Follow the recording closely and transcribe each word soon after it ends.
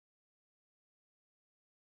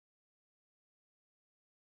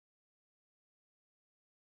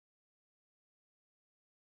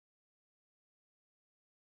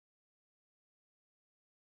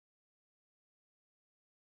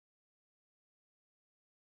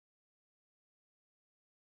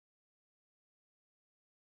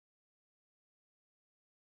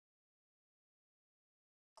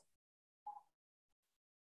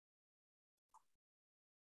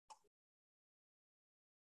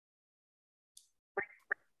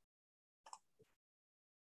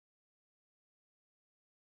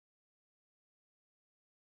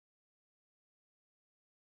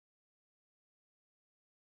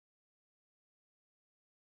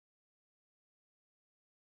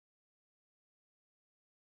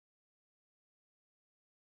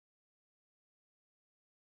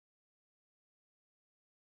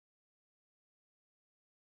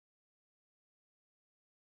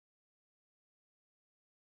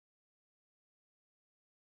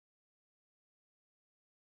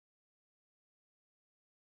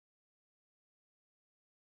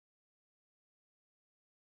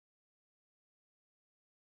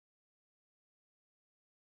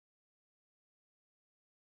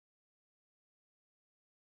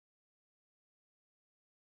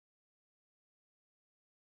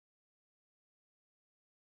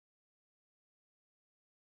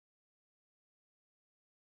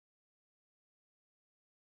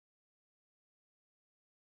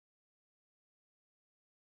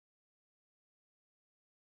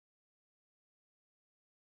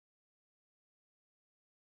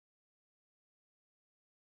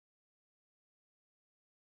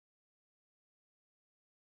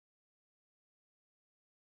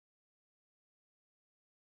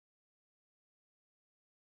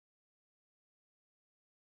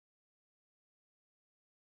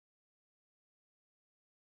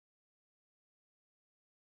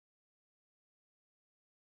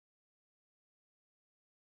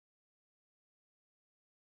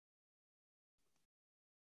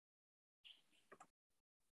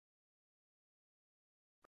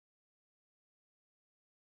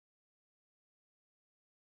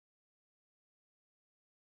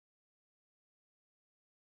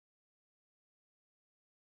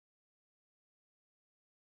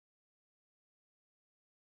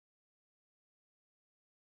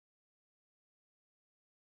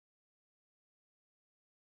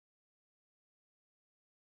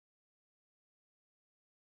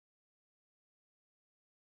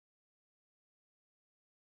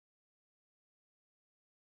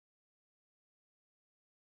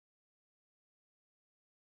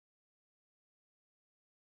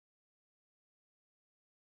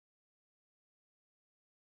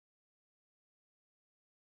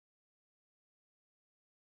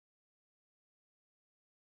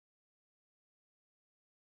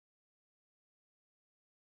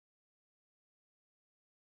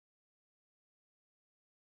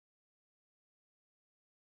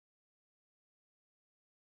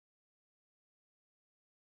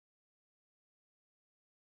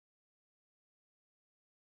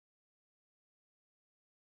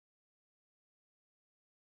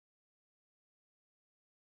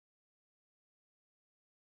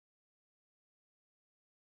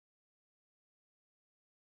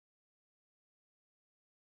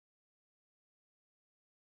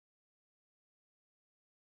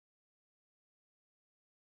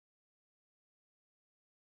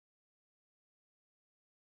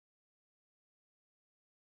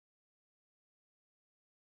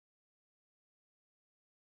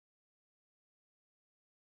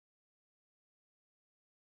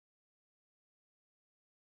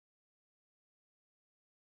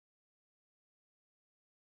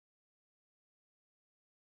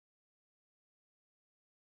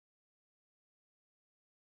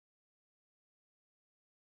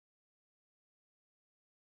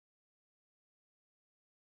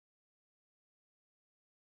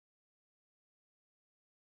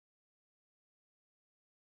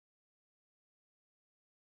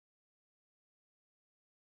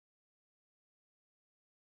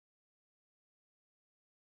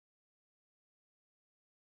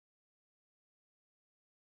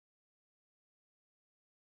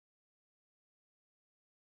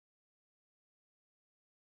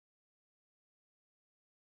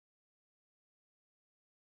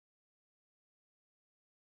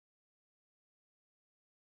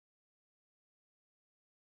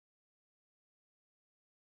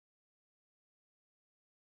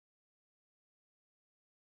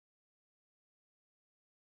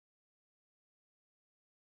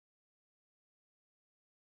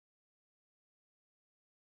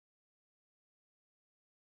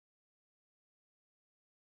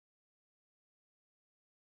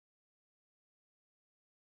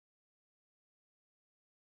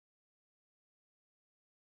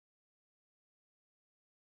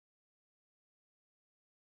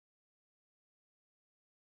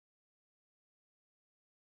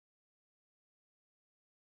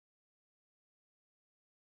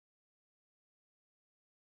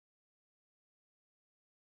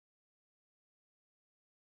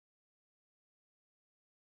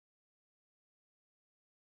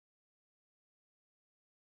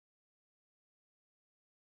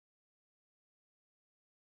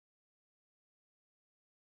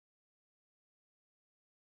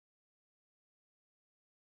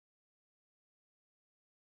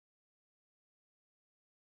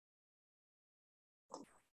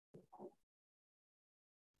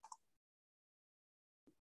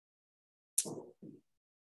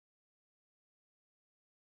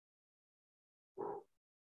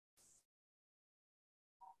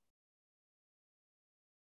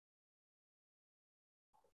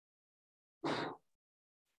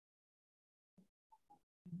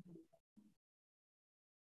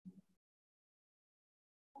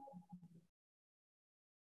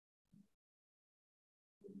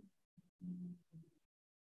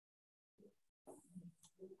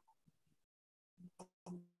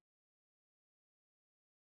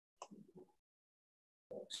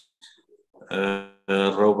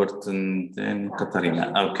Robert and then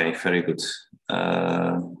Catarina. Okay, very good.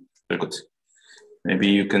 Very good. Maybe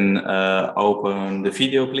you can open the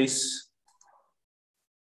video, please.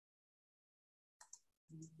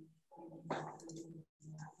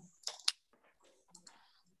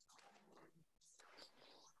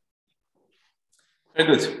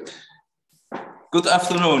 Very good. Good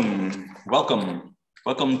afternoon. Welcome.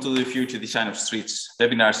 Welcome to the Future Design of Streets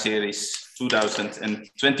webinar series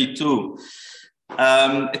 2022.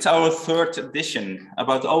 It's our third edition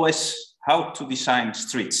about always how to design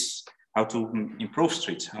streets, how to improve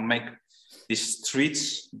streets, how to make these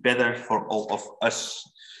streets better for all of us.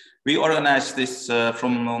 We organized this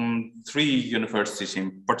from 3 universities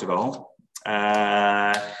in Portugal.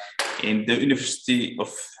 In the University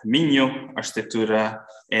of Minho, Arquitetura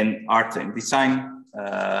and Art and Design,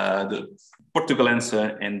 the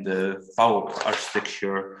Portugalense and the Valle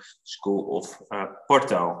Architecture School of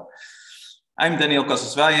Porto. I'm Daniel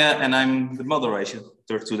Casas Valle and I'm the moderator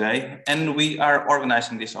today. And we are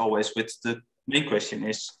organizing this always with the main question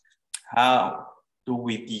is, how do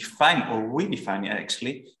we define or redefine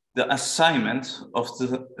actually the assignment of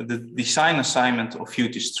the design assignment of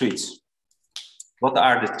future streets? What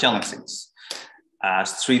are the challenges?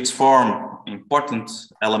 Streets form important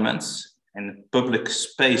elements and public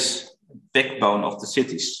space backbone of the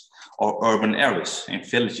cities or urban areas in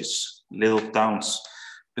villages, little towns,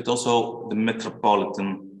 but also the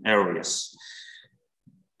metropolitan areas.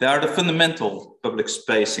 They are the fundamental public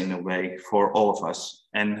space in a way for all of us.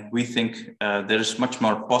 And we think there is much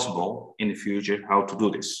more possible in the future how to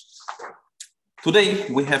do this. Today,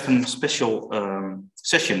 we have a special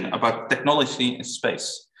session about technology and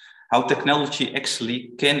space, how technology actually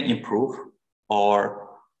can improve or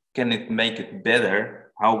can it make it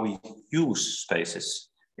better, how we use spaces,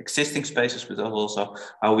 existing spaces, but also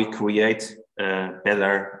how we create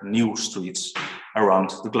better new streets around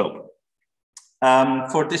the globe.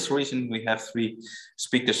 For this reason, we have 3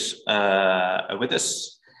 speakers with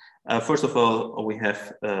us. First of all, we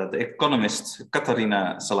have the economist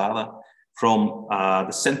Catarina Selada, from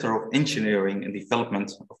the Center of Engineering and Development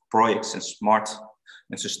of Projects in Smart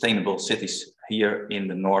and Sustainable Cities here in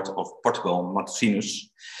the north of Portugal, Matosinhos.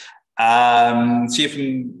 She has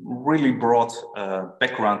a really broad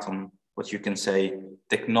background on what you can say,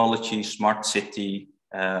 technology, smart city,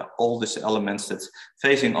 all these elements that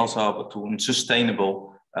facing also to a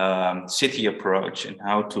sustainable city approach and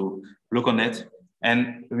how to look on it,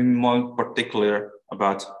 and more particular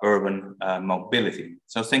about urban mobility.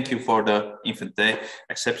 So thank you for the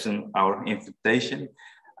accepting our invitation.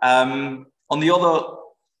 On the other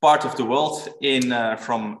part of the world,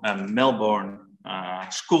 from Melbourne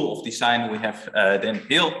School of Design, we have Dan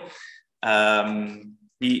Hill.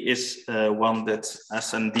 He is one that,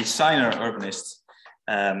 as a designer urbanist,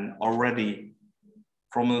 already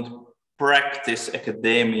from the practice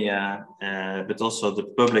academia, but also the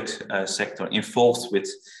public sector involved with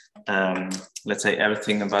let's say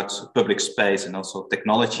everything about public space and also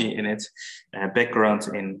technology in it, background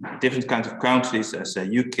in different kinds of countries as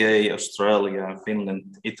UK, Australia,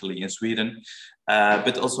 Finland, Italy, and Sweden,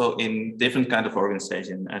 but also in different kind of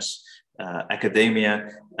organization as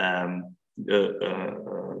academia,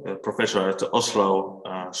 professor at the Oslo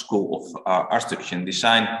School of Architecture and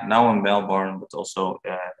Design, now in Melbourne, but also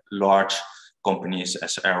large companies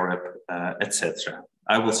as Arab, etc.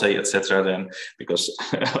 I will say etc. then, because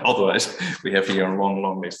otherwise we have here a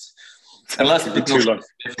long list. And last but not least,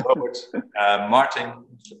 Robert Martin,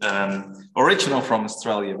 original from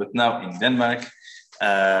Australia, but now in Denmark,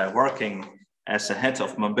 working as a head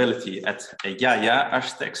of mobility at Yaya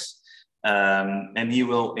Architects. And he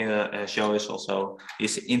will show us also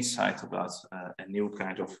his insight about a new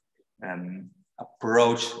kind of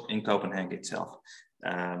approach in Copenhagen itself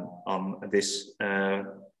on this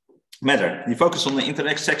matter. He focuses on the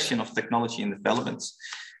intersection of technology and developments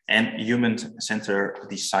and human-centered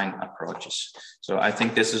design approaches. So I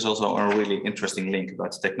think this is also a really interesting link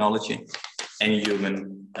about technology and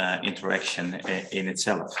human interaction in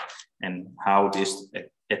itself, and how this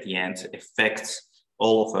at the end affects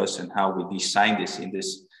all of us and how we design this in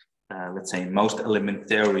this, let's say, most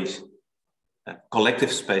elementary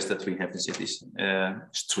collective space that we have in cities,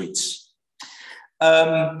 streets.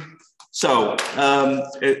 Saying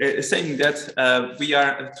that, we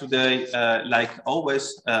are today, like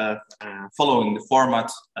always, following the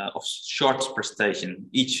format of short presentation.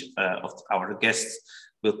 Each of our guests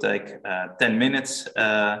will take 10 minutes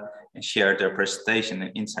and share their presentation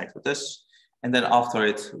and insight with us. And then after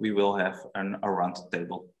it, we will have a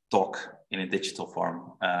roundtable talk in a digital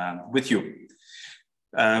form with you.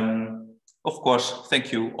 Of course,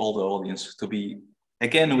 thank you all the audience to be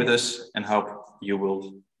again with us, and hope you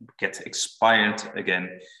will get inspired again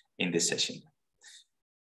in this session.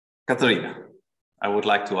 Catarina, I would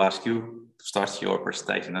like to ask you to start your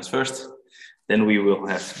presentation as first. Then we will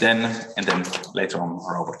have Dan, and then later on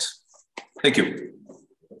Robert. Thank you.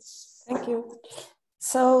 Thank you.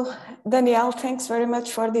 So, Danielle, thanks very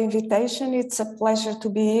much for the invitation. It's a pleasure to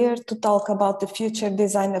be here to talk about the future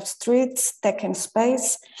design of streets, tech and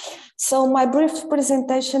space. So my brief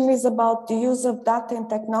presentation is about the use of data and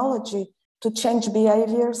technology to change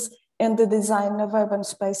behaviors and the design of urban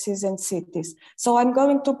spaces and cities. So I'm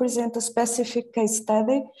going to present a specific case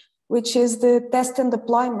study, which is the test and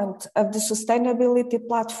deployment of the sustainability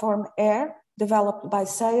platform AIR, developed by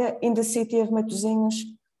SEIA in the city of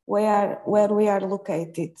Matosinhos, where we are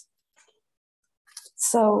located.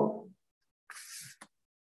 So,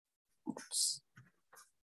 oops.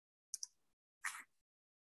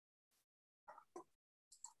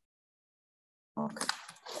 Okay.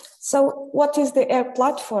 So what is the AIR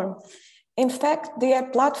platform? In fact, the AIR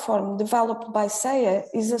platform developed by SEIA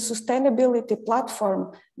is a sustainability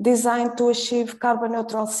platform designed to achieve carbon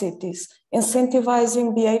neutral cities,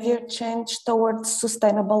 incentivizing behavior change towards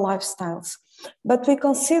sustainable lifestyles. But we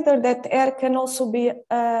consider that AIR can also be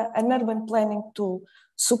an urban planning tool,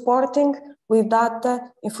 supporting with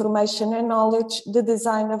data, information and knowledge the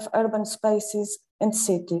design of urban spaces and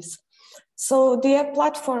cities. So the AIR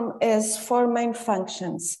platform has four main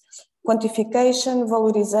functions: quantification,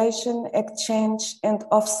 valorization, exchange, and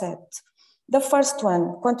offset. The first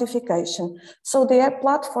one, quantification. So the AIR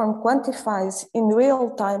platform quantifies in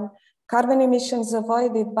real time carbon emissions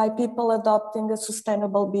avoided by people adopting a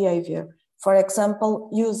sustainable behavior. For example,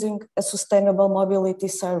 using a sustainable mobility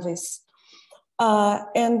service.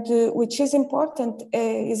 Which is important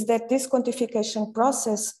is that this quantification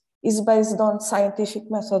process is based on scientific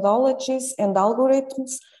methodologies and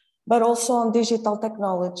algorithms, but also on digital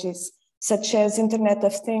technologies, such as Internet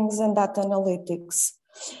of Things and data analytics.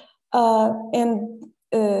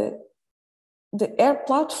 The AIR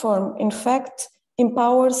platform, in fact,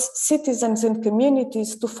 empowers citizens and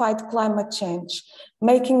communities to fight climate change,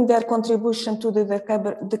 making their contribution to the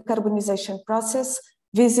decarbonization process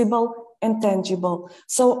visible and tangible.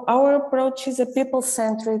 So our approach is a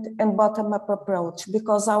people-centered and bottom-up approach,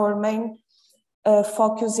 because our main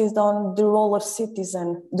focus is on the role of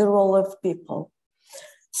citizen, the role of people.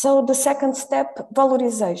 So the second step,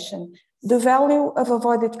 valorization. The value of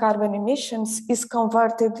avoided carbon emissions is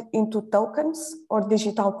converted into tokens or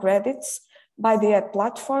digital credits by the AIR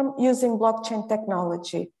platform using blockchain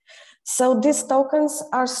technology. So these tokens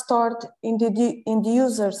are stored in the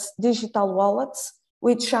user's digital wallets,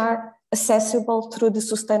 which are accessible through the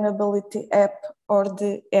sustainability app or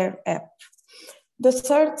the AIR app. The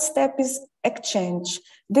third step is exchange.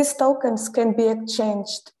 These tokens can be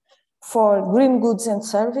exchanged for green goods and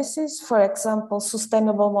services, for example,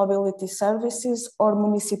 sustainable mobility services or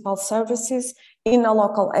municipal services in a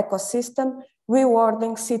local ecosystem,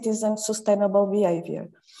 rewarding citizen sustainable behavior.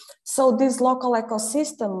 So this local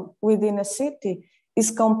ecosystem within a city is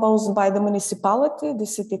composed by the municipality, the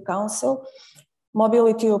city council,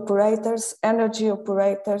 mobility operators, energy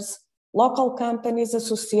operators, local companies,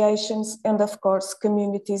 associations, and of course,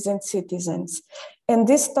 communities and citizens. And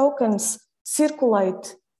these tokens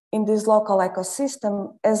circulate in this local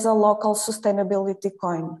ecosystem as a local sustainability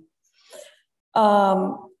coin.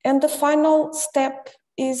 And the final step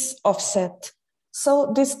is offset.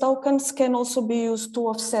 So these tokens can also be used to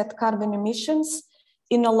offset carbon emissions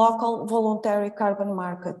in a local voluntary carbon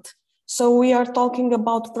market. So we are talking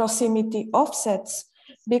about proximity offsets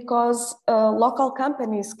because local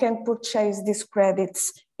companies can purchase these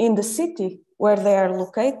credits in the city where they are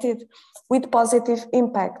located with positive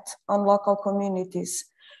impact on local communities.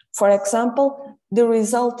 For example, the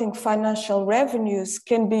resulting financial revenues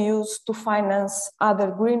can be used to finance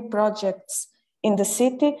other green projects in the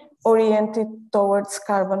city oriented towards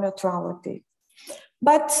carbon neutrality.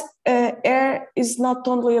 But AIR is not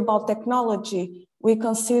only about technology. We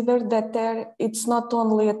consider that AIR, it's not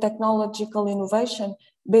only a technological innovation,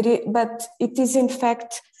 but it is in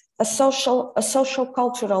fact a social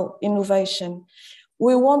cultural innovation.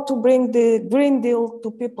 We want to bring the Green Deal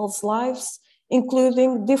to people's lives,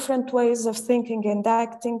 including different ways of thinking and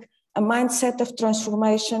acting, a mindset of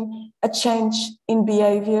transformation, a change in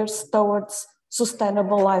behaviors towards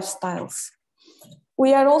sustainable lifestyles.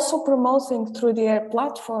 We are also promoting through the AIR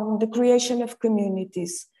platform the creation of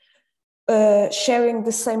communities. sharing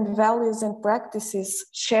the same values and practices,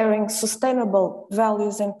 sharing sustainable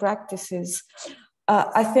values and practices.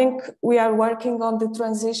 I think we are working on the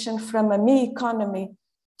transition from a me economy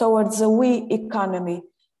towards a we economy,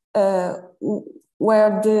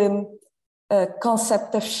 where the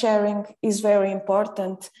concept of sharing is very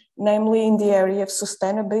important, namely in the area of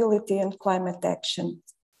sustainability and climate action.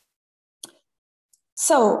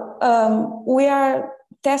 So we are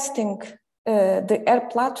testing the air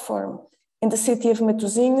platform in the city of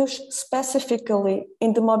Matosinhos, specifically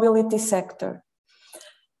in the mobility sector.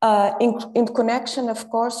 In connection, of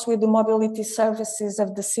course, with the mobility services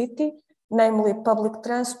of the city, namely public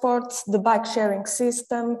transports, the bike sharing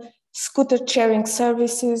system, scooter sharing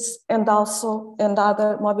services, and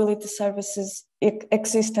other mobility services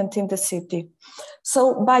existent in the city.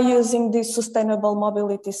 So by using these sustainable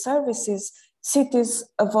mobility services, citizens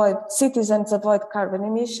avoid carbon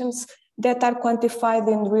emissions that are quantified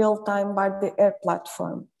in real time by the air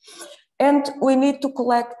platform. And we need to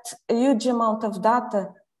collect a huge amount of data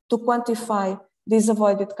to quantify these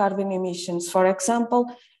avoided carbon emissions. For example,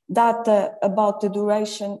 data about the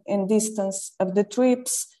duration and distance of the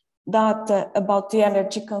trips, data about the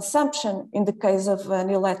energy consumption in the case of an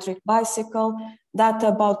electric bicycle, data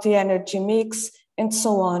about the energy mix, and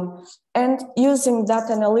so on. And using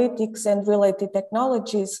data analytics and related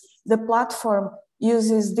technologies, the platform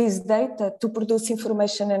uses this data to produce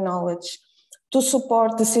information and knowledge, to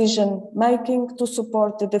support decision-making, to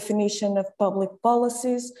support the definition of public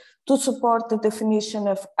policies, to support the definition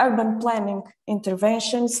of urban planning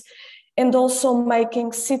interventions, and also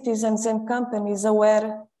making citizens and companies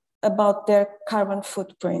aware about their carbon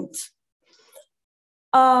footprint.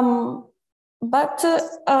 But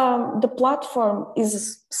the platform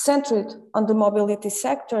is centered on the mobility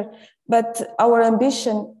sector, but our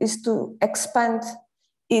ambition is to expand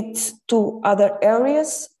it to other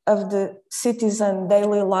areas of the citizen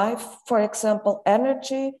daily life, for example,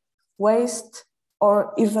 energy, waste,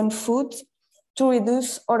 or even food, to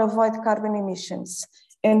reduce or avoid carbon emissions.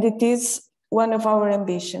 And it is one of our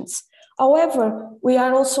ambitions. However, we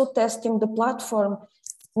are also testing the platform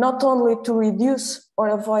not only to reduce or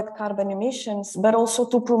avoid carbon emissions, but also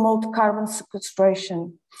to promote carbon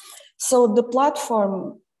sequestration. So the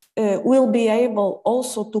platform will be able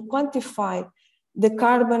also to quantify the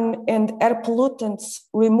carbon and air pollutants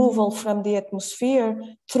removal from the atmosphere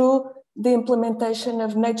through the implementation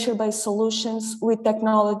of nature-based solutions with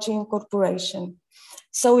technology incorporation.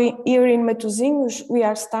 So here in Matosinhos, we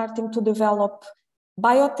are starting to develop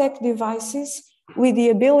biotech devices with the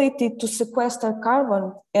ability to sequester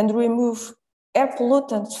carbon and remove air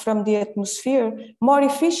pollutants from the atmosphere more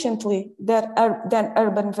efficiently than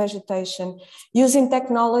urban vegetation, using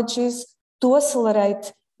technologies to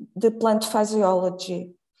accelerate the plant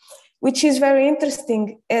physiology. Which is very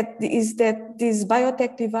interesting is that these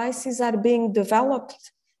biotech devices are being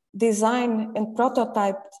developed, designed, and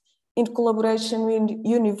prototyped in collaboration with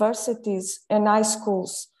universities and high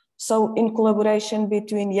schools. So in collaboration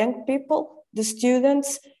between young people, the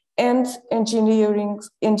students, and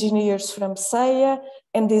engineers from SEIA,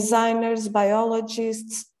 and designers,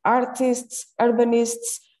 biologists, artists,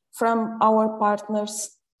 urbanists from our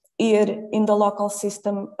partners here in the local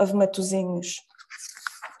system of Matosinhos.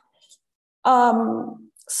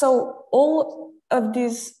 So all of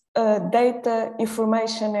this data,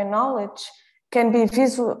 information, and knowledge can be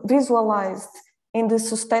visualized in the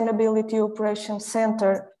Sustainability Operations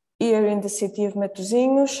Center here in the city of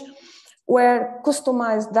Matosinhos, where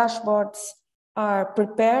customized dashboards are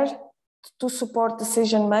prepared to support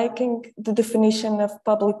decision-making, the definition of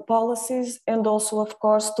public policies, and also, of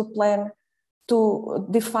course, to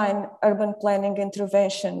define urban planning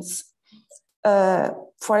interventions.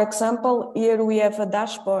 For example, here we have a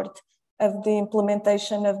dashboard of the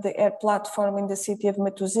implementation of the air platform in the city of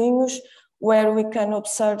Matosinhos, where we can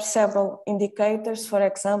observe several indicators, for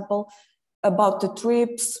example, about the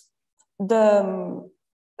trips, the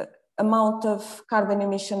amount of carbon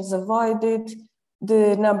emissions avoided,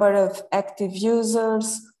 the number of active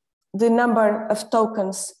users, the number of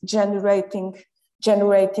tokens generated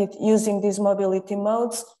using these mobility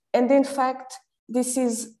modes. And in fact, this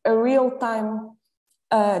is a real-time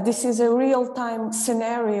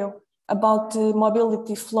scenario about the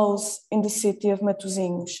mobility flows in the city of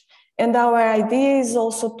Matosinhos. And our idea is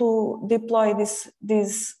also to deploy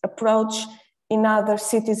this approach in other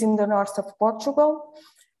cities in the north of Portugal,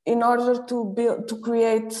 in order to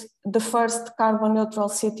create the first carbon neutral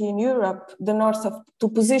city in Europe, to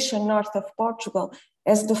position north of Portugal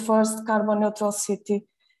as the first carbon neutral city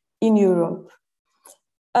in Europe.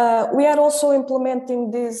 We are also implementing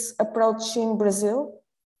this approach in Brazil,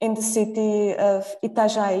 in the city of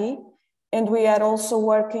Itajaí, And we are also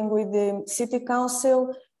working with the City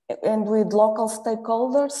Council and with local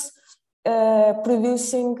stakeholders,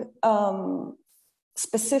 producing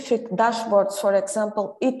specific dashboards, for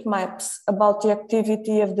example, heat maps about the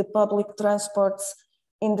activity of the public transports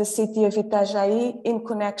in the city of Itajaí in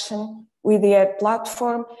connection with the air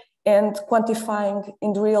platform, and quantifying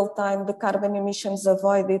in real time the carbon emissions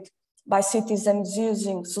avoided by citizens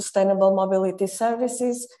using sustainable mobility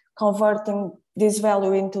services, converting this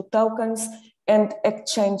value into tokens and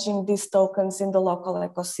exchanging these tokens in the local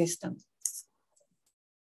ecosystem.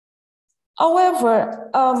 However,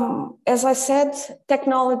 as I said,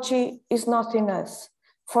 technology is not enough.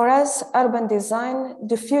 For us, urban design,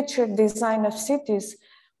 the future design of cities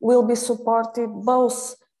will be supported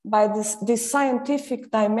both by this scientific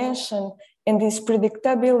dimension and this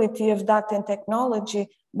predictability of data and technology,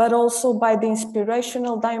 but also by the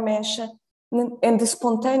inspirational dimension and the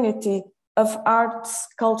spontaneity of arts,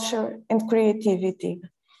 culture, and creativity.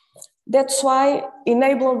 That's why,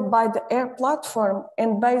 enabled by the AIR platform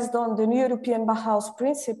and based on the European Bauhaus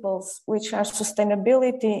principles, which are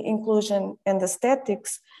sustainability, inclusion, and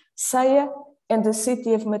aesthetics, SEIA and the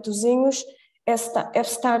city of Matosinhos have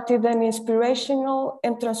started an inspirational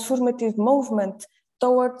and transformative movement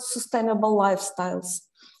towards sustainable lifestyles,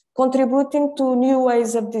 contributing to new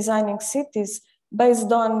ways of designing cities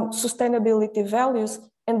based on sustainability values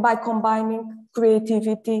and by combining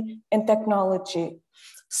creativity and technology.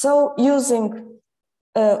 So using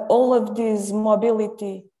all of these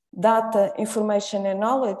mobility, data, information, and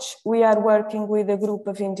knowledge, we are working with a group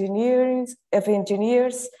of engineers,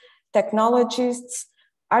 technologists,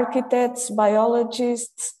 architects,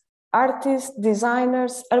 biologists, artists,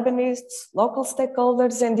 designers, urbanists, local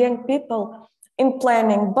stakeholders, and young people in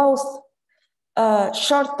planning both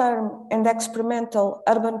short-term and experimental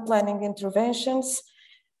urban planning interventions,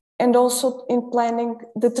 and also in planning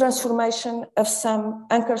the transformation of some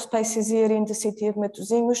anchor spaces here in the city of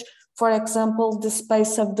Matosinhos. For example, the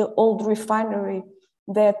space of the old refinery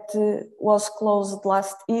that was closed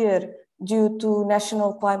last year due to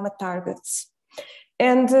national climate targets.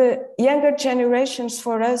 And younger generations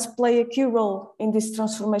for us play a key role in this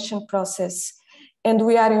transformation process. And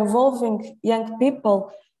we are involving young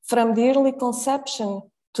people from the early conception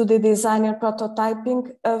to the design and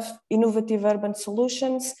prototyping of innovative urban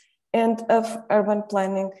solutions and of urban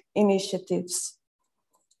planning initiatives.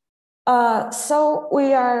 So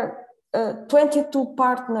we are 22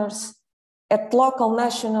 partners at local,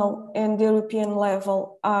 national, and European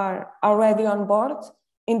level are already on board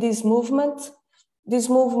in this movement. This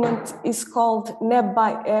movement is called NEB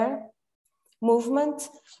by Air movement.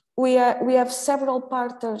 We have several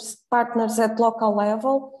partners at local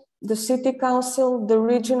level, the City Council, the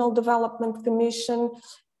Regional Development Commission,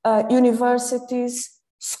 universities,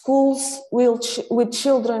 schools with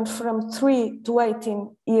children from 3 to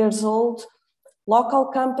 18 years old, local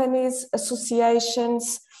companies,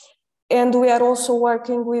 associations, and we are also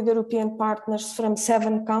working with European partners from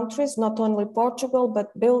 7 countries, not only Portugal,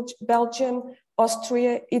 but Belgium,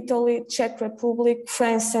 Austria, Italy, Czech Republic,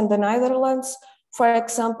 France, and the Netherlands. For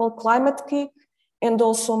example, Climate Kick, and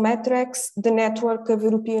also Metrex, the network of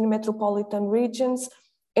European metropolitan regions.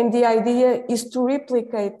 And the idea is to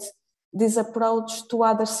replicate this approach to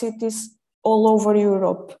other cities all over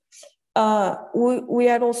Europe. We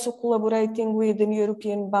are also collaborating with the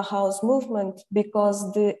European Bauhaus movement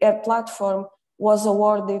because the AIR platform was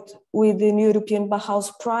awarded with the European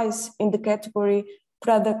Bauhaus Prize in the category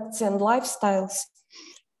Products and Lifestyles.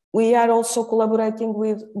 We are also collaborating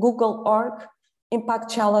with Google.org, Impact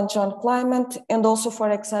Challenge on Climate, and also, for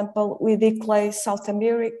example, with ICLEI South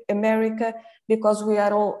America, because we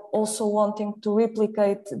are also wanting to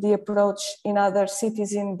replicate the approach in other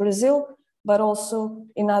cities in Brazil, but also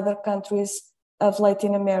in other countries of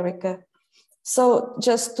Latin America. So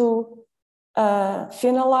just to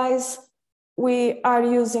finalize, we are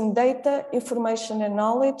using data, information and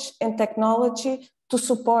knowledge and technology to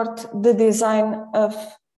support the design of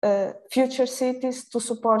future cities, to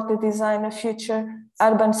support the design of future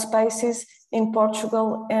urban spaces in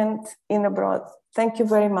Portugal and in abroad. Thank you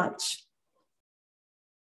very much.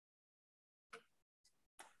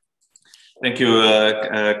 Thank you,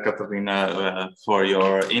 Catarina, for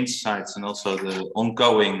your insights and also the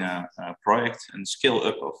ongoing project and scale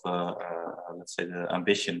up of, let's say, the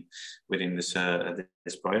ambition within this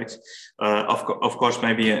this project. Of course,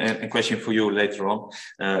 maybe a question for you later on.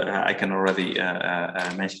 I can already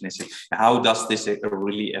mention this. How does this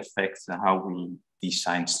really affect how we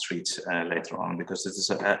design streets later on? Because this is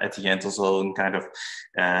at the end also a kind of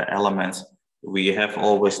element we have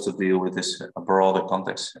always to deal with this broader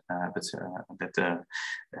context, but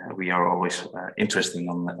we are always interested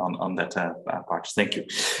on that part. Thank you.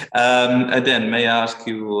 And then may I ask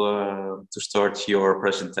you to start your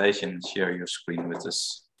presentation and share your screen with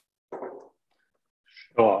us?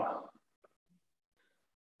 Sure.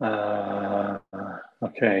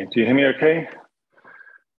 Okay, do you hear me okay?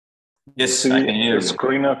 Yes, I can hear you.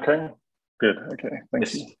 Screen okay? Good, okay,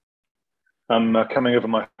 thank you. I'm coming over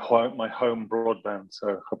my home broadband,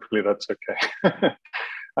 so hopefully that's okay.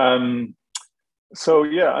 So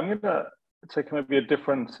yeah, I'm gonna take maybe a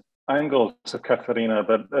different angle to Catarina,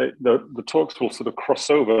 but the talks will sort of cross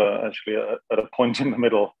over actually at a point in the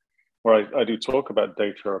middle where I do talk about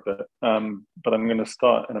data a bit, but I'm gonna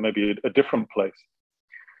start in maybe a different place.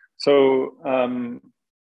 So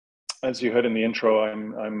as you heard in the intro,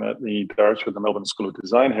 I'm the director of the Melbourne School of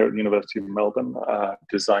Design here at the University of Melbourne,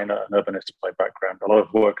 designer and urbanist by background, a lot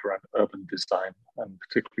of work around urban design and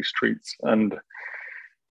particularly streets. And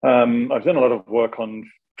I've done a lot of work on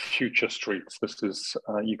future streets. This is,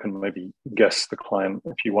 you can maybe guess the client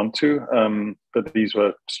if you want to, but these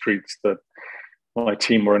were streets that my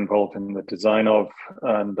team were involved in the design of,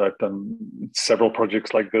 and I've done several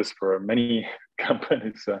projects like this for many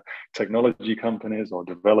companies, technology companies or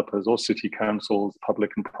developers or city councils,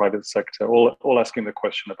 public and private sector, all asking the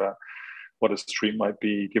question about what a street might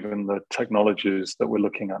be given the technologies that we're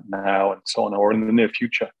looking at now and so on, or in the near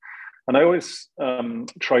future. And I always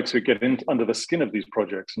try to get under the skin of these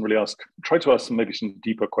projects and really try to ask maybe some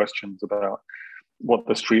deeper questions about what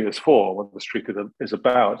the street is for, what the street is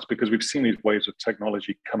about, because we've seen these waves of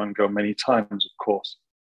technology come and go many times, of course.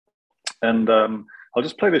 And I'll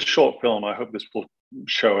just play this short film. I hope this will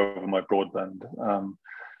show over my broadband.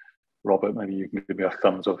 Robert, maybe you can give me a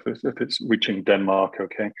thumbs up if it's reaching Denmark,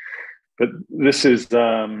 okay? But this is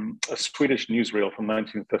a Swedish newsreel from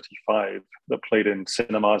 1935 that played in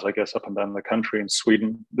cinemas, I guess, up and down the country in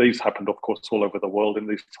Sweden. These happened, of course, all over the world in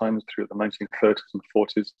these times through the 1930s and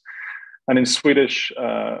 40s. And in Swedish,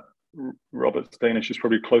 Robert's Danish is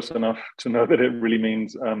probably close enough to know that it really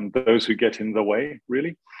means those who get in the way,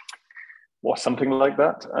 really, or something like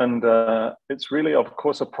that. And it's really, of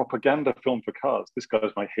course, a propaganda film for cars. This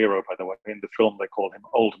guy's my hero, by the way. In the film, they call him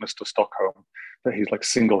Old Mr. Stockholm. That he's like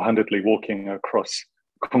single-handedly walking across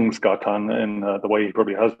Kungsgatan in the way he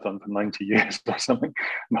probably has done for 90 years or something,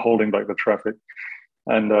 and holding back the traffic.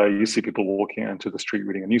 And you see people walking into the street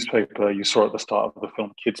reading a newspaper. You saw at the start of the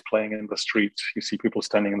film kids playing in the street. You see people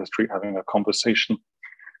standing in the street having a conversation.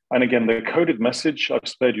 And again, the coded message, I've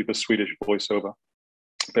spared you the Swedish voiceover,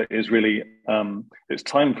 but is really, it's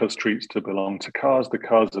time for streets to belong to cars. The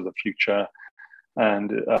cars are the future.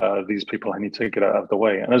 And these people, I need to get out of the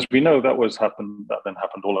way. And as we know, that then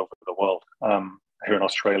happened all over the world. Here in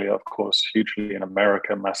Australia, of course, hugely, in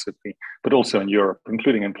America, massively, but also in Europe,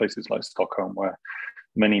 including in places like Stockholm, where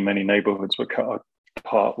many neighborhoods were cut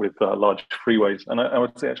apart with large freeways. And I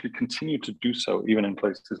would say actually continue to do so even in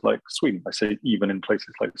places like Sweden. I say even in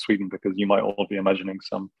places like Sweden because you might all be imagining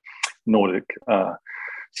some Nordic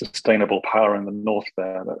sustainable power in the north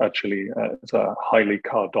there that actually is a highly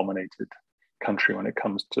car-dominated country when it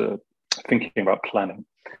comes to thinking about planning.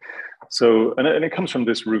 So, and it comes from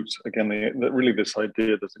this root, again, really this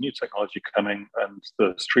idea there's a new technology coming and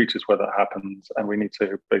the street is where that happens, and we need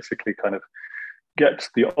to basically kind of get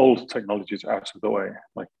the old technologies out of the way.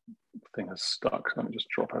 My thing is stuck, so let me just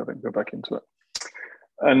drop out of it and go back into it.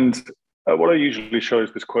 And what I usually show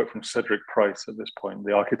is this quote from Cedric Price at this point,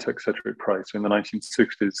 the architect Cedric Price, who in the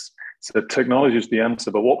 1960s said, technology is the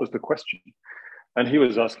answer, but what was the question? And he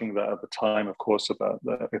was asking that at the time, of course, about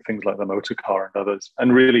things like the motor car and others.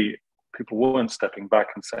 And really, people weren't stepping back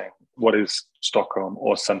and saying, what is Stockholm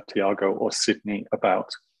or Santiago or Sydney about?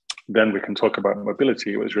 Then we can talk about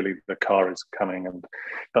mobility. It was really the car is coming and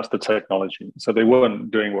that's the technology. So they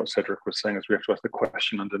weren't doing what Cedric was saying, is we have to ask the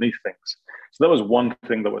question underneath things. So that was one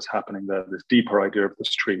thing that was happening there, this deeper idea of the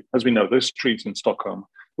street. As we know, those streets in Stockholm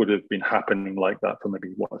would have been happening like that for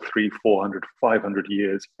maybe, 300, 400, 500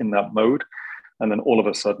 years in that mode. And then all of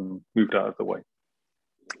a sudden moved out of the way.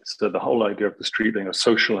 So the whole idea of the street being a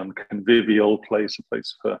social and convivial place, a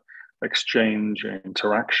place for exchange and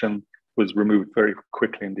interaction, was removed very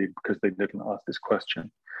quickly indeed because they didn't ask this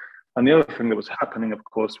question. And the other thing that was happening, of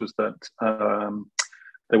course, was that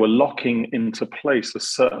they were locking into place a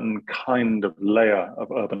certain kind of layer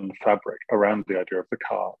of urban fabric around the idea of the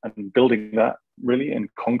car and building that really in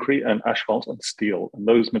concrete and asphalt and steel. And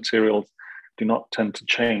those materials do not tend to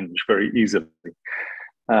change very easily.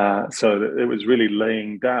 So it was really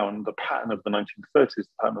laying down the pattern of the 1930s, the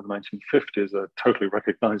pattern of the 1950s, are totally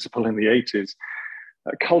recognizable in the 80s.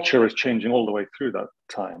 culture is changing all the way through that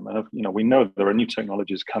time. And, we know there are new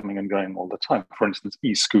technologies coming and going all the time. For instance,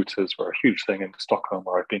 e-scooters were a huge thing in Stockholm,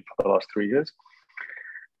 where I've been for the last 3 years.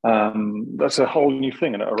 That's a whole new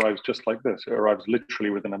thing, and it arrives just like this. It arrives literally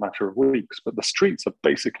within a matter of weeks, but the streets are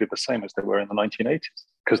basically the same as they were in the 1980s,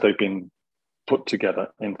 because they've been put together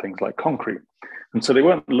in things like concrete. And so they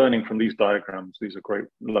weren't learning from these diagrams. These are great,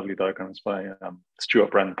 lovely diagrams by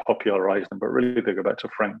Stuart Brand, popularized them, but really they go back to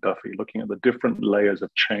Frank Duffy, looking at the different layers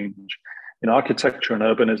of change in architecture and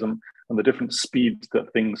urbanism, and the different speeds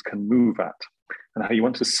that things can move at, and how you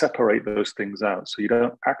want to separate those things out so you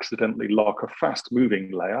don't accidentally lock a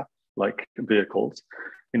fast-moving layer, like vehicles,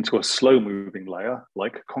 into a slow-moving layer,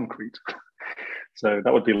 like concrete. So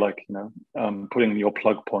that would be like, putting your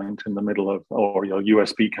plug point in the middle of, or your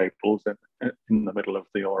USB cables in the middle of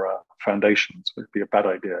your foundations would be a bad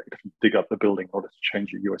idea. You have to dig up the building in order to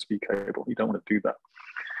change your USB cable. You don't want to do that.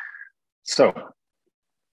 So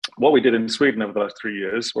what we did in Sweden over the last 3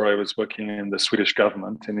 years, where I was working in the Swedish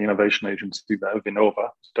government, in the innovation agency there, Vinnova,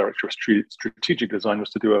 Director of Strategic Design, was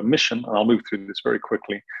to do a mission, and I'll move through this very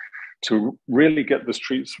quickly, to really get the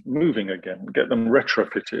streets moving again, get them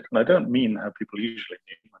retrofitted. And I don't mean how people usually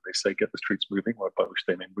mean when they say get the streets moving, or by which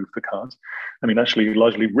they mean move the cars. I mean actually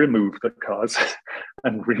largely remove the cars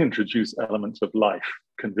and reintroduce elements of life,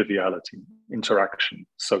 conviviality, interaction,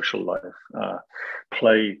 social life,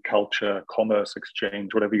 play, culture, commerce,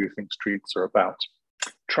 exchange, whatever you think streets are about.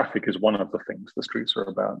 Traffic is one of the things the streets are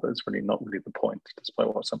about. That's really not really the point,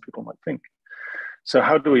 despite what some people might think. So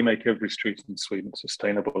how do we make every street in Sweden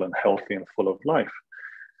sustainable and healthy and full of life?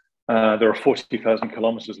 There are 40,000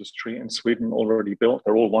 kilometers of street in Sweden already built.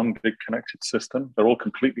 They're all one big connected system. They're all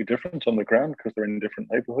completely different on the ground because they're in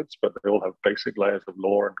different neighborhoods, but they all have basic layers of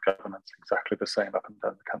law and governance exactly the same up and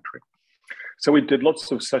down the country. So we did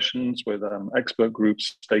lots of sessions with expert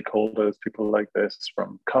groups, stakeholders, people like this,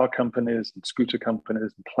 from car companies and scooter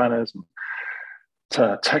companies and planners and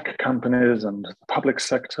tech companies and the public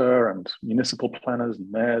sector and municipal planners and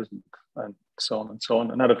mayors and so on and so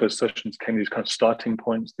on. And out of those sessions came these kind of starting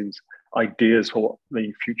points, these ideas for what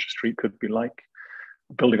the future street could be like,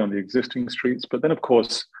 building on the existing streets. But then, of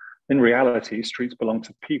course, in reality, streets belong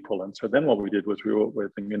to people. And so then what we did was we worked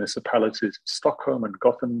with the municipalities in Stockholm and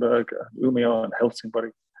Gothenburg, Umeå and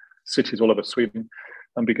Helsingborg, cities all over Sweden,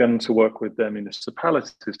 and began to work with their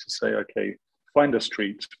municipalities to say, okay, find a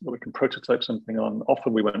street where we can prototype something on.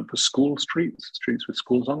 Often we went for school streets with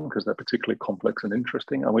schools on, because they're particularly complex and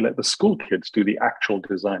interesting. And we let the school kids do the actual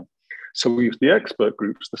design. So we used the expert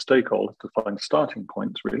groups, the stakeholders, to find starting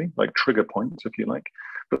points, really, like trigger points, if you like.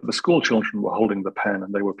 But the school children were holding the pen,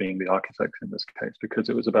 and they were being the architects in this case, because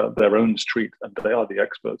it was about their own street, and they are the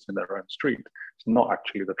experts in their own street. It's not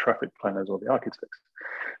actually the traffic planners or the architects.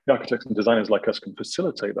 The architects and designers like us can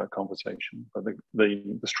facilitate that conversation, but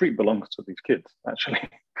the street belongs to these kids, actually,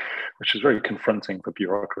 which is very confronting for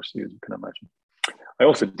bureaucracy, as you can imagine. I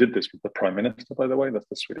also did this with the Prime Minister, by the way. That's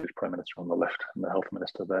the Swedish Prime Minister on the left and the Health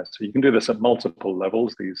Minister there. So you can do this at multiple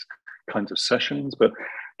levels, these kinds of sessions, but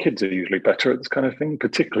kids are usually better at this kind of thing,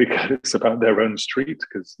 particularly because it's about their own street,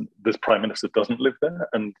 because this Prime Minister doesn't live there,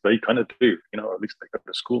 and they kind of do, or at least they go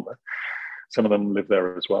to school there. Some of them live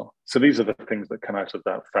there as well. So these are the things that come out of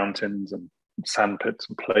that: fountains and sand pits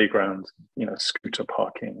and playgrounds, scooter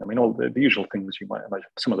parking. I mean, all the usual things you might imagine.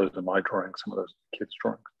 Some of those are my drawings, some of those are kids'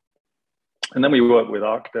 drawings. And then we work with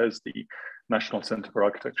ArchDes, the National Centre for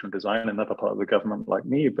Architecture and Design, another part of the government like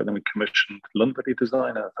me, but then we commissioned Lundberg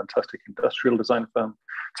Design, a fantastic industrial design firm,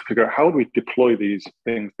 to figure out how do we deploy these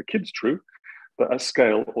things the kids drew, but at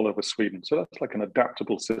scale all over Sweden. So that's like an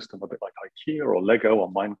adaptable system, a bit like IKEA or Lego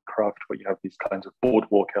or Minecraft, where you have these kinds of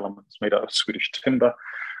boardwalk elements made out of Swedish timber,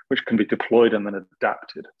 which can be deployed and then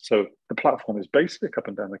adapted. So the platform is basic up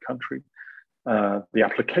and down the country. The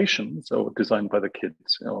applications are designed by the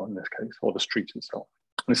kids, in this case, or the street itself.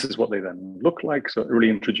 This is what they then look like. So it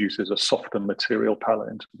really introduces a softer material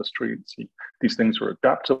palette into the streets. These things are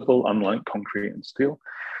adaptable, unlike concrete and steel.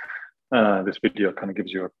 This video kind of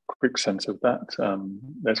gives you a quick sense of that.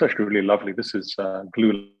 It's actually really lovely. This is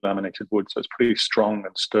glue laminated wood, so it's pretty strong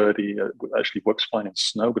and sturdy. It actually works fine in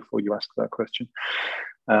snow, before you ask that question.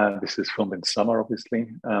 This is filmed in summer,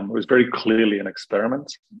 obviously. It was very clearly an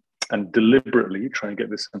experiment, and deliberately trying to get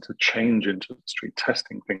this sense of change into the street,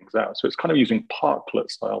 testing things out. So it's kind of using parklet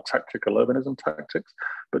style tactical urbanism tactics,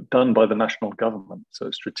 but done by the national government. So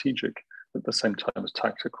it's strategic at the same time as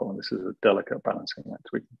tactical. And this is a delicate balancing act.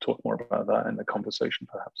 We can talk more about that in the conversation,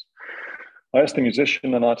 perhaps. I asked the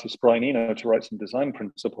musician and artist Brian Eno to write some design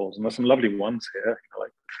principles, and there's some lovely ones here,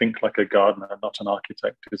 like think like a gardener, not an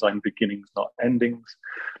architect, design beginnings, not endings.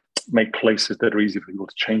 make places that are easy for people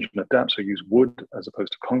to change and adapt, so use wood as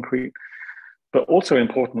opposed to concrete. But also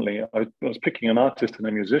importantly, I was picking an artist and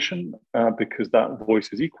a musician because that voice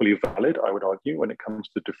is equally valid, I would argue, when it comes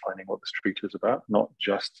to defining what the street is about, not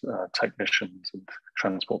just technicians and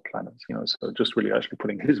transport planners. So just really actually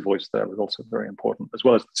putting his voice there was also very important, as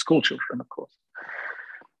well as the school children, of course.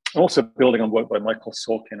 Also building on work by Michael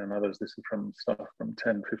Sorkin and others. This is from stuff from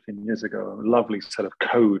 10, 15 years ago, a lovely set of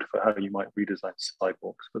code for how you might redesign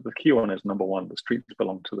sidewalks. But the key one is, number one, the streets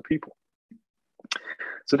belong to the people.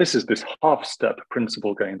 So this is this half-step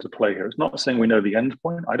principle going into play here. It's not saying we know the end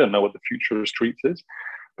point. I don't know what the future of streets is,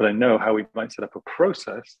 but I know how we might set up a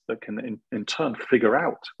process that can in turn figure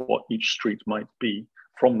out what each street might be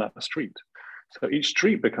from that street. So each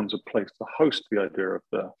street becomes a place to host the idea of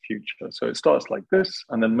the future. So it starts like this,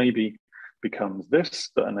 and then maybe becomes this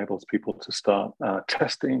that enables people to start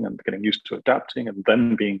testing and getting used to adapting, and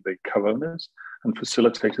then being the co-owners and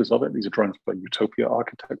facilitators of it. These are drawings by Utopia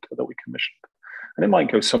Architecture that we commissioned. And it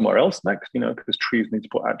might go somewhere else next, because trees need to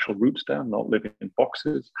put actual roots down, not live in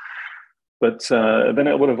boxes. But then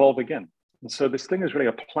it will evolve again. And so this thing is really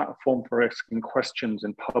a platform for asking questions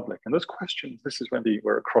in public. And those questions, this is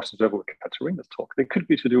where it crosses over with Catarina's talk. They could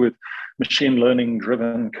be to do with machine learning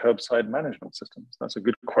driven curbside management systems. That's a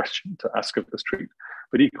good question to ask of the street.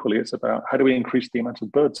 But equally, it's about how do we increase the amount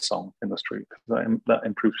of bird song in the street? That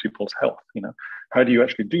improves people's health. How do you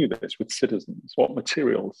actually do this with citizens? What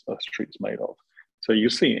materials are streets made of? So you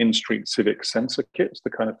see in-street civic sensor kits,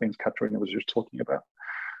 the kind of things Catarina was just talking about.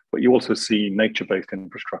 But you also see nature-based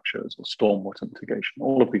infrastructures or stormwater mitigation,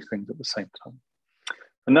 all of these things at the same time.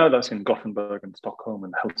 And now that's in Gothenburg and Stockholm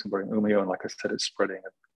and Helsingborg and Umeå. And like I said, it's spreading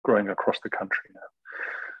and growing across the country now.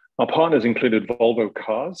 Our partners included Volvo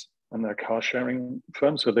Cars and their car sharing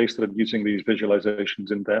firm. So they started using these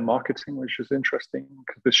visualizations in their marketing, which is interesting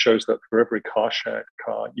because this shows that for every car shared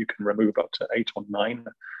car, you can remove up to 8 or 9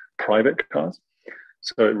 private cars.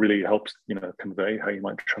 So it really helps, convey how you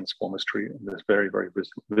might transform a street in this very, very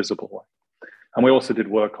visible way. And we also did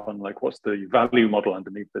work on what's the value model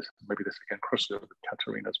underneath this? Maybe this again crosses over with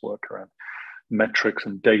Catarina's work around metrics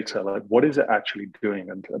and data. What is it actually doing?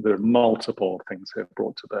 And there are multiple things here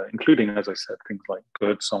brought to bear, including, as I said, things like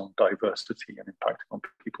birdsong diversity and impacting on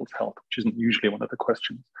people's health, which isn't usually one of the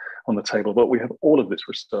questions on the table. But we have all of this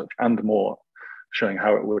research and more showing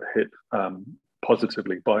how it would hit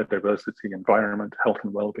positively biodiversity, environment, health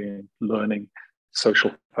and well-being, learning, social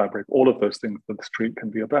fabric, all of those things that the street can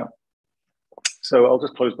be about. So I'll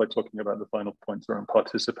just close by talking about the final points around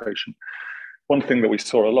participation. One thing that we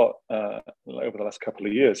saw a lot over the last couple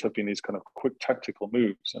of years have been these kind of quick tactical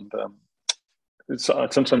moves. And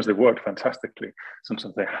sometimes they've worked fantastically,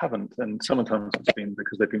 sometimes they haven't. And sometimes it's been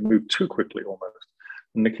because they've been moved too quickly almost.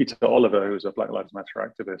 Nikita Oliver, who's a Black Lives Matter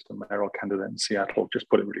activist and mayoral candidate in Seattle, just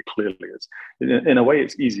put it really clearly. In a way,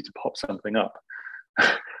 it's easy to pop something up,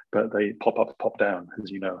 but they pop up, pop down,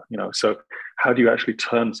 as you know. So how do you actually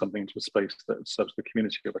turn something into a space that serves the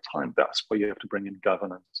community over time? That's where you have to bring in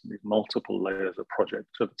governance and these multiple layers of project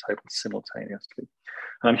to the table simultaneously.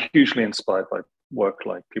 And I'm hugely inspired by work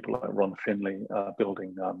like people like Ron Finley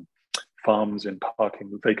building farms in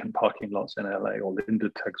vacant parking lots in LA, or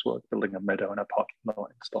Linda Tegg's work building a meadow in a parking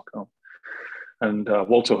lot in Stockholm. And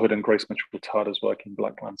Walter Hood and Grace Mitchell-Tada's work in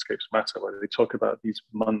Black Landscapes Matter, where they talk about these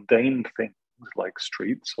mundane things like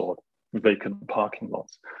streets or vacant parking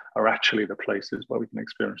lots are actually the places where we can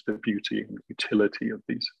experience the beauty and utility of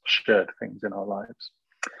these shared things in our lives.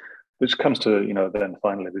 Which comes to, then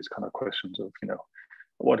finally these kind of questions of,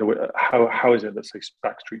 how is it that, say,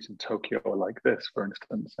 back streets in Tokyo are like this, for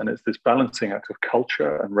instance? And it's this balancing act of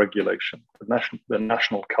culture and regulation, the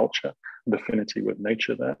national culture and affinity with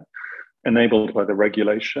nature there, enabled by the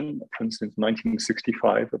regulation, for instance,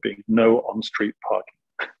 1965, of being no on-street parking.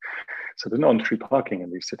 So there's no on-street parking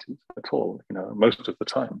in these cities at all, most of the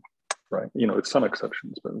time, right? With some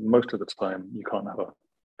exceptions, but most of the time you can't have a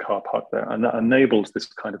car park there. And that enables this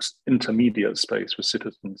kind of intermediate space for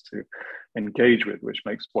citizens to engage with, which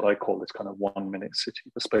makes what I call this kind of 1 minute city,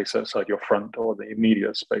 the space outside your front door, the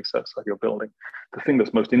immediate space outside your building, the thing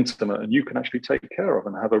that's most intimate and you can actually take care of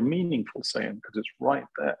and have a meaningful say in because it's right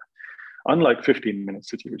there. Unlike 15-minute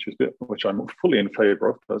city, which I'm fully in favor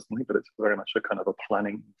of personally, but it's very much a kind of a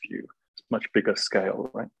planning view. It's much bigger scale,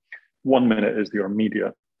 right? 1 minute is your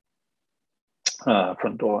immediate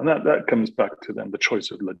front door. And that comes back to then the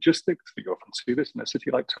choice of logistics. You often see this in a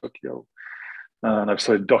city like Tokyo. And I've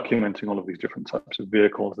started documenting all of these different types of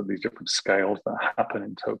vehicles at these different scales that happen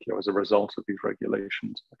in Tokyo as a result of these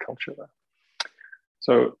regulations, the culture there.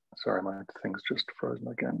 So, sorry, my thing's just frozen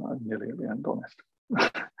again. I'm nearly at the end,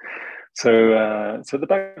 honest. So the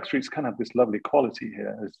back streets kind of have this lovely quality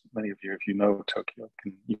here, as many of you, if you know Tokyo,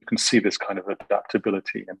 you can see this kind of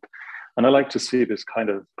adaptability, and I like to see this kind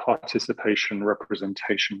of participation,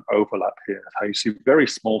 representation overlap here. How you see very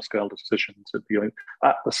small scale decisions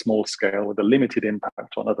at the small scale with a limited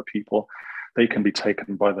impact on other people. They can be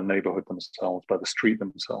taken by the neighborhood themselves, by the street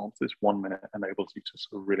themselves. This 1 minute enables you to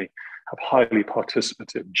sort of really have highly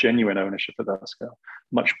participative, genuine ownership at that scale.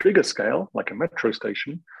 Much bigger scale, like a metro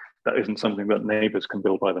station, that isn't something that neighbors can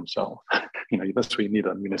build by themselves. That's where you need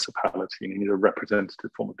a municipality and you need a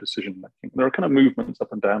representative form of decision making. There are kind of movements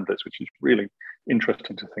up and down this, which is really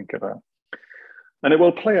interesting to think about. And it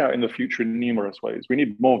will play out in the future in numerous ways. We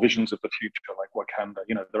need more visions of the future, like Wakanda.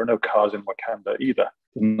 There are no cars in Wakanda either.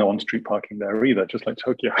 There's no on-street parking there either, just like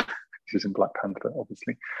Tokyo, which is in Black Panther,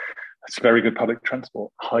 obviously. It's very good public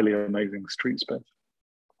transport, highly amazing street space.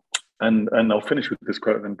 And I'll finish with this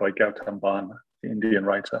quote then by Gautam Bhan, the Indian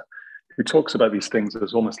writer, who talks about these things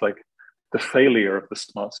as almost like the failure of the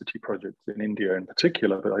smart city project in India in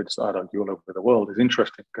particular, but I'd argue all over the world, is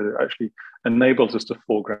interesting because it actually enables us to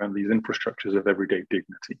foreground these infrastructures of everyday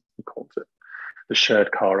dignity, he calls it. The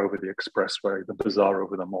shared car over the expressway, the bazaar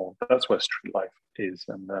over the mall, that's where street life is.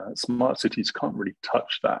 And smart cities can't really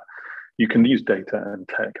touch that. You can use data and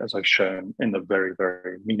tech, as I've shown, in a very,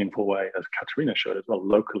 very meaningful way, as Catarina showed as well,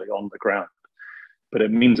 locally on the ground. But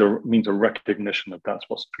it means a recognition that that's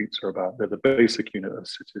what streets are about. They're the basic unit of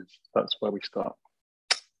cities. That's where we start.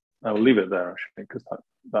 I will leave it there, actually, because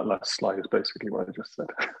that last slide is basically what I just said.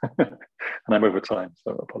 And I'm over time,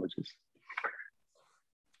 so apologies.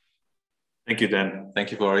 Thank you, Dan.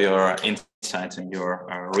 Thank you for your insights and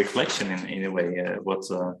your reflection in a way.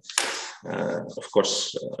 Of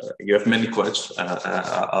course, you have many quotes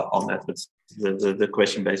on that, but the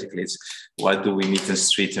question basically is, why do we need the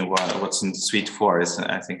street and what's in the street for?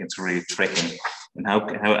 I think it's really tricky. And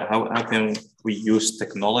how can we use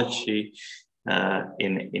technology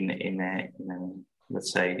in a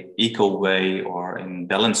let's say equal way or in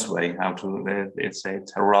balanced way? How to say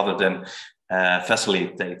it rather than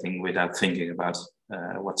facilitating without thinking about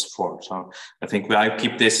what's for. So I think I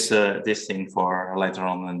keep this thing for later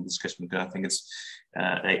on in the discussion, because I think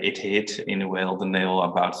it hit in a way the nail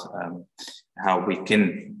about how we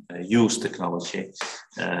can use technology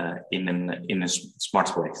in a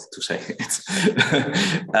smart way, to say it.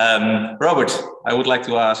 Robert, I would like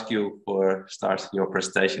to ask you for start your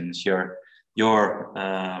presentation. Your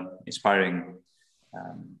inspiring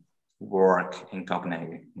work in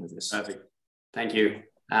Copenhagen with this. Perfect. Thank you.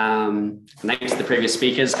 Thanks to the previous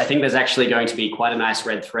speakers. I think there's actually going to be quite a nice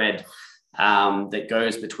red thread that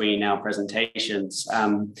goes between our presentations.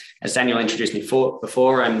 As Daniel introduced me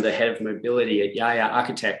before, I'm the head of mobility at Yaya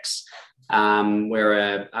Architects. We're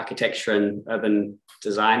an architecture and urban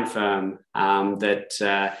design firm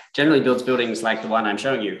that generally builds buildings like the one I'm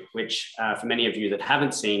showing you, which for many of you that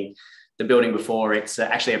haven't seen the building before, it's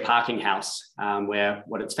actually a parking house where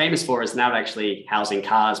what it's famous for is not actually housing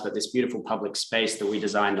cars, but this beautiful public space that we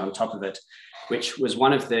designed on top of it, which was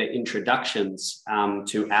one of the introductions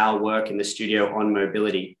to our work in the studio on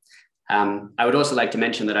mobility. I would also like to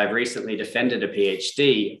mention that I've recently defended a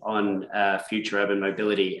PhD on future urban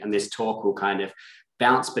mobility, and this talk will kind of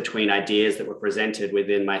bounce between ideas that were presented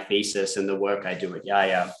within my thesis and the work I do at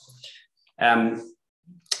Yaya.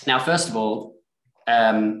 Now, first of all,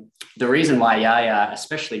 the reason why Yaya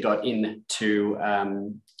especially got into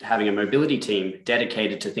having a mobility team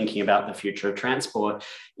dedicated to thinking about the future of transport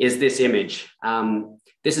is this image.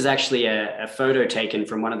 This is actually a photo taken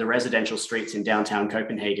from one of the residential streets in downtown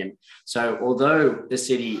Copenhagen. So although the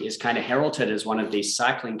city is kind of heralded as one of these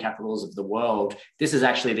cycling capitals of the world, this is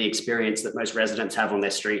actually the experience that most residents have on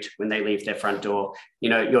their street when they leave their front door.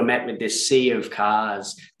 You're met with this sea of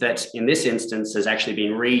cars that in this instance has actually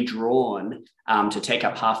been redrawn to take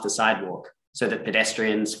up half the sidewalk, so that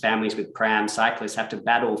pedestrians, families with prams, cyclists have to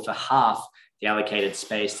battle for half the allocated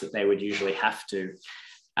space that they would usually have to.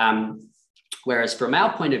 Whereas from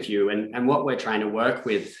our point of view, and what we're trying to work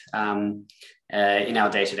with in our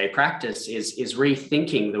day-to-day practice is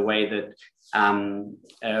rethinking the way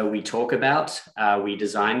that we talk about, we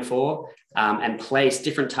design for, and place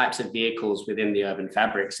different types of vehicles within the urban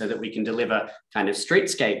fabric so that we can deliver kind of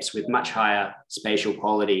streetscapes with much higher spatial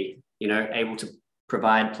quality, able to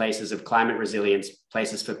provide places of climate resilience,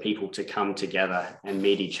 places for people to come together and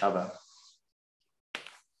meet each other.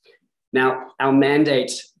 Now, our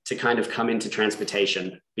mandate to kind of come into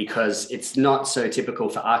transportation, because it's not so typical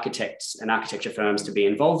for architects and architecture firms to be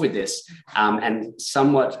involved with this, and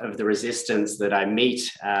somewhat of the resistance that I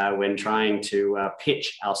meet when trying to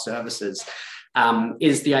pitch our services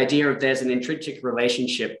is the idea of there's an intrinsic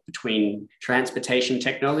relationship between transportation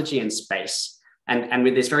technology and space. And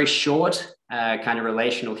with this very short kind of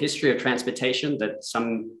relational history of transportation that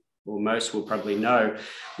some or most will probably know,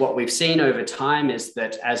 what we've seen over time is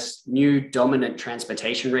that as new dominant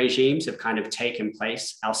transportation regimes have kind of taken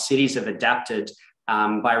place, our cities have adapted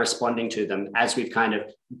by responding to them as we've kind of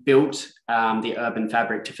built the urban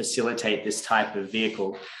fabric to facilitate this type of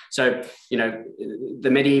vehicle. So, you know,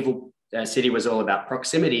 the medieval city was all about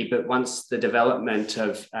proximity, but once the development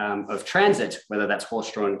of transit, whether that's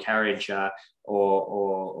horse-drawn carriage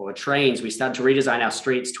or trains, we started to redesign our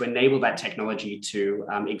streets to enable that technology to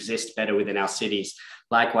exist better within our cities.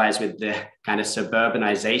 Likewise, with the kind of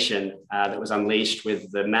suburbanization that was unleashed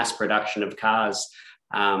with the mass production of cars.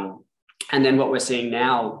 And then what we're seeing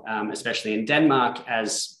now, especially in Denmark,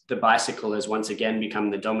 as the bicycle has once again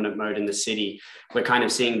become the dominant mode in the city, we're kind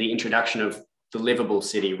of seeing the introduction of the livable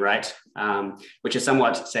city, right? Which is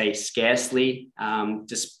somewhat, say, scarcely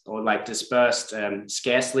dispersed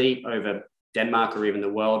scarcely over Denmark or even the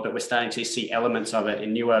world, but we're starting to see elements of it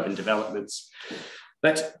in new urban developments.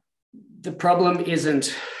 But the problem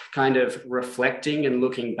isn't kind of reflecting and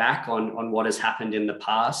looking back on what has happened in the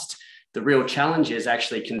past. The real challenge is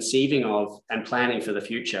actually conceiving of and planning for the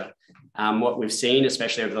future. What we've seen,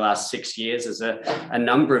 especially over the last 6 years, is a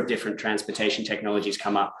number of different transportation technologies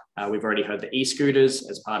come up. We've already heard the e-scooters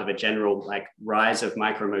as part of a general rise of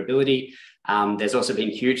micromobility. There's also been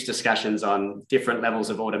huge discussions on different levels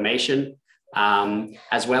of automation,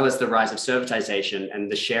 as well as the rise of servitization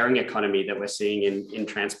and the sharing economy that we're seeing in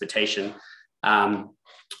transportation,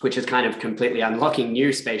 which is kind of completely unlocking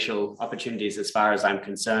new spatial opportunities as far as I'm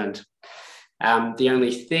concerned. The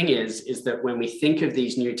only thing is that when we think of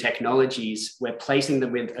these new technologies, we're placing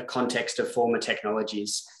them with a context of former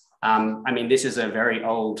technologies. I mean, this is a very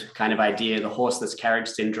old kind of idea, the horseless carriage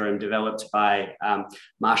syndrome developed by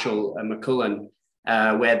Marshall McLuhan,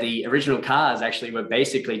 where the original cars actually were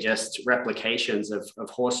basically just replications of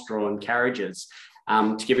horse-drawn carriages.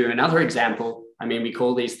 To give you another example, I mean, we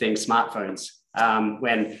call these things smartphones,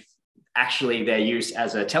 when actually their use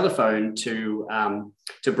as a telephone to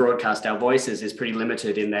broadcast our voices is pretty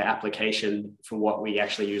limited in their application for what we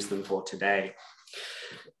actually use them for today.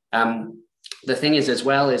 The thing is as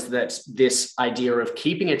well is that this idea of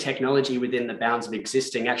keeping a technology within the bounds of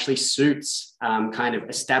existing actually suits kind of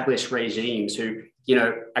established regimes who, you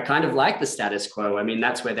know, are kind of like the status quo. I mean,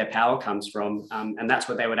 that's where their power comes from, and that's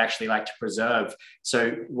what they would actually like to preserve.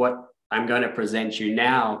 So what I'm going to present you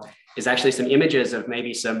now is actually some images of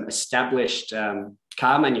maybe some established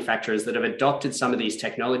car manufacturers that have adopted some of these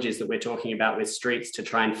technologies that we're talking about with streets to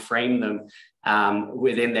try and frame them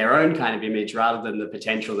within their own kind of image rather than the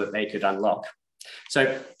potential that they could unlock.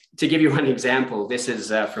 So to give you one example, this is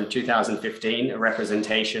from 2015, a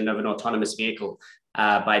representation of an autonomous vehicle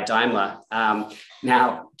by Daimler.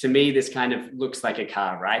 Now, to me, this kind of looks like a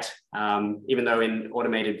car, right? Even though in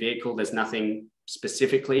automated vehicle, there's nothing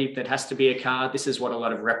specifically that has to be a car. This is what a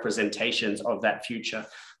lot of representations of that future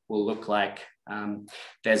will look like.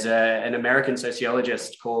 There's an American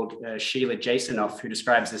sociologist called Sheila Jasanoff who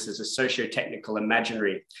describes this as a socio-technical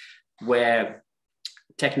imaginary, where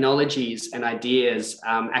technologies and ideas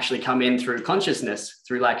actually come in through consciousness,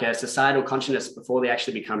 through like a societal consciousness before they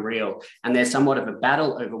actually become real. And there's somewhat of a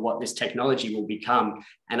battle over what this technology will become.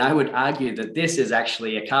 And I would argue that this is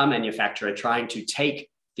actually a car manufacturer trying to take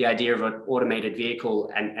the idea of an automated vehicle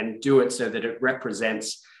and do it so that it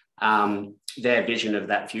represents their vision of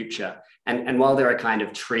that future. And while there are kind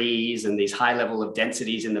of trees and these high level of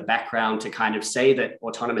densities in the background to kind of say that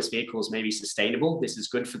autonomous vehicles may be sustainable, this is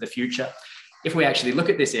good for the future. If we actually look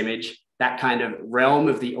at this image, that kind of realm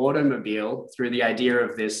of the automobile through the idea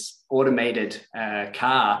of this automated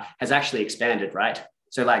car has actually expanded, right?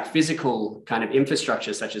 So like physical kind of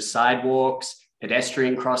infrastructure such as sidewalks,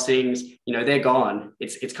 pedestrian crossings, you know, they're gone.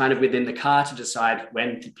 It's kind of within the car to decide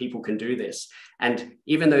when people can do this. And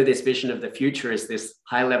even though this vision of the future is this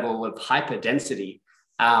high level of hyper density,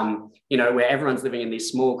 you know, where everyone's living in these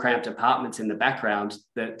small cramped apartments in the background,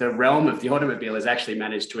 the realm of the automobile has actually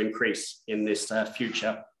managed to increase in this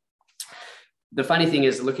future. The funny thing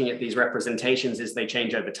is looking at these representations is they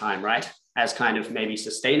change over time, right? As kind of maybe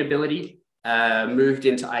sustainability moved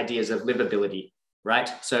into ideas of livability, right?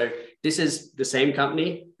 So this is the same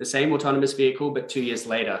company, the same autonomous vehicle, but 2 years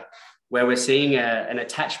later, where we're seeing an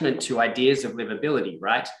attachment to ideas of livability,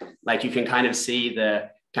 right? Like you can kind of see the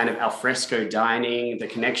kind of alfresco dining, the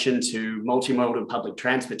connection to multimodal public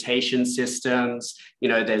transportation systems, you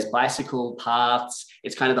know, there's bicycle paths,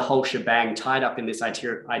 it's kind of the whole shebang tied up in this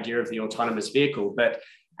idea of the autonomous vehicle. But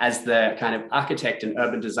as the kind of architect and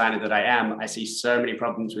urban designer that I am, I see so many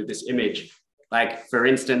problems with this image. Like, for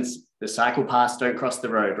instance, the cycle paths don't cross the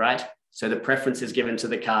road, right? So the preference is given to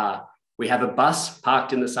the car. We have a bus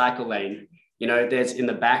parked in the cycle lane. You know, there's in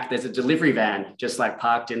the back, there's a delivery van just like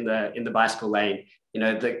parked in the bicycle lane. You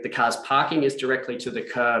know, the car's parking is directly to the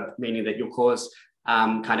curb, meaning that you'll cause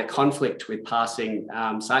kind of conflict with passing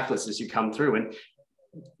cyclists as you come through. And,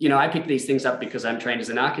 you know, I pick these things up because I'm trained as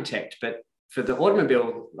an architect, but for the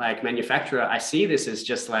automobile like manufacturer, I see this as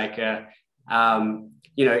just like,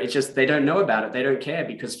 you know, it's just, they don't know about it. They don't care,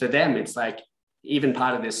 because for them, it's like, even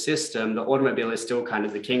part of this system, the automobile is still kind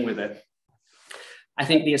of the king with it. I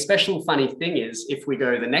think the especially funny thing is, if we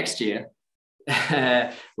go the next year,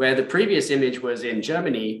 where the previous image was in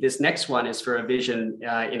Germany, this next one is for a vision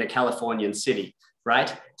in a Californian city,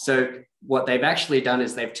 right? So what they've actually done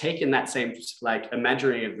is they've taken that same like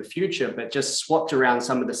imagery of the future, but just swapped around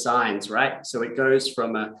some of the signs, right? So it goes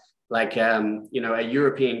from a like, you know, a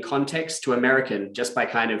European context to American, just by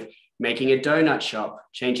kind of making a donut shop,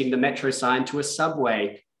 changing the metro sign to a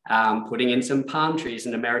subway, putting in some palm trees,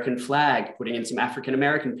 an American flag, putting in some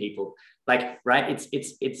African-American people. Like, right,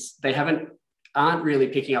 they aren't really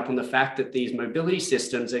picking up on the fact that these mobility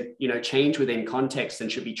systems are, you know, change within context and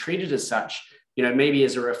should be treated as such, you know, maybe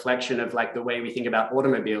as a reflection of like the way we think about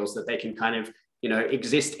automobiles, that they can kind of, you know,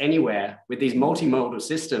 exist anywhere with these multimodal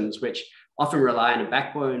systems, which often rely on a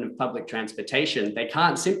backbone of public transportation. They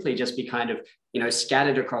can't simply just be kind of, you know,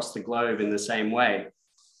 scattered across the globe in the same way.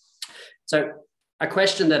 So a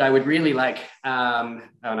question that I would really like, oh,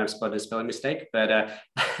 and I've spotted a spelling mistake, but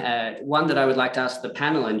one that I would like to ask the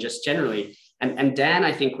panel, and just generally, and Dan,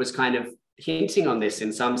 I think, was kind of hinting on this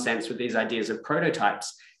in some sense with these ideas of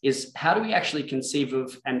prototypes, is how do we actually conceive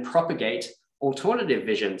of and propagate alternative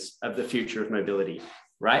visions of the future of mobility,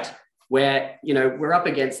 right? Where, you know, we're up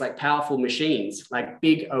against like powerful machines, like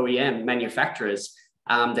big OEM manufacturers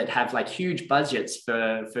that have like huge budgets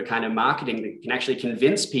for kind of marketing that can actually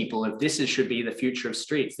convince people of this should be the future of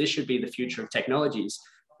streets, this should be the future of technologies,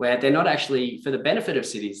 where they're not actually for the benefit of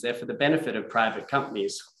cities, they're for the benefit of private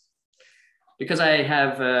companies. Because I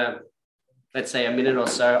have, let's say, a minute or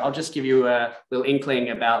so, I'll just give you a little inkling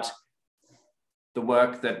about the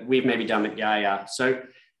work that we've maybe done at Yaya. So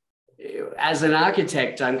as an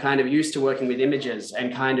architect, I'm kind of used to working with images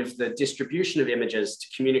and kind of the distribution of images to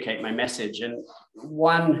communicate my message. And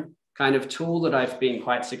one kind of tool that I've been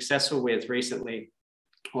quite successful with recently,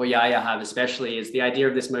 or Yaya have especially, is the idea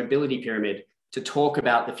of this mobility pyramid to talk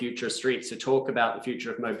about the future of streets, to talk about the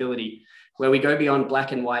future of mobility, where we go beyond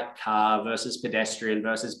black and white car versus pedestrian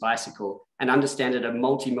versus bicycle, and understand it a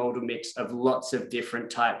multimodal mix of lots of different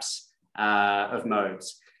types of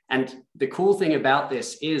modes. And the cool thing about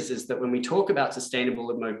this is that when we talk about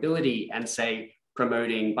sustainable mobility and say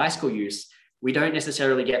promoting bicycle use, we don't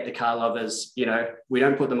necessarily get the car lovers, you know, we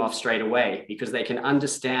don't put them off straight away, because they can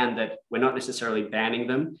understand that we're not necessarily banning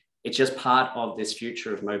them. It's just part of this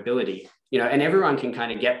future of mobility, you know, and everyone can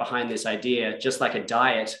kind of get behind this idea, just like a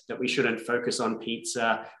diet, that we shouldn't focus on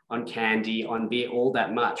pizza, on candy, on beer all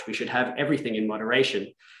that much. We should have everything in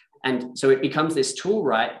moderation. And so it becomes this tool,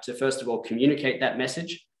 right, to first of all communicate that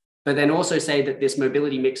message, but then also say that this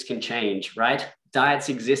mobility mix can change, right? Diets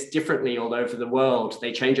exist differently all over the world.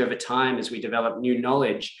 They change over time as we develop new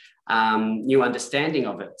knowledge, new understanding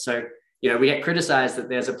of it. So, you know, we get criticized that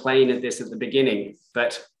there's a plane of this at the beginning,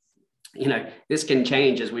 but, you know, this can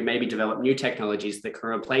change as we maybe develop new technologies that can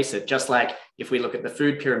replace it. Just like if we look at the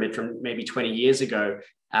food pyramid from maybe 20 years ago,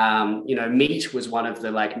 you know, meat was one of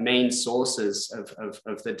the like main sources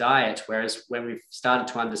of the diet. Whereas when we've started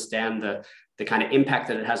to understand the kind of impact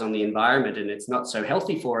that it has on the environment and it's not so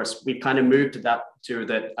healthy for us, we've kind of moved that to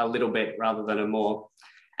that a little bit rather than a more.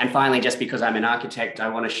 And finally, just because I'm an architect, I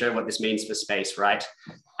want to show what this means for space, right?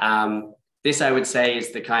 This, I would say,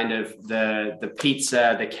 is the kind of the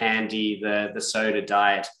pizza, the candy, the soda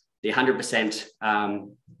diet, the 100%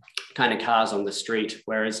 kind of cars on the street.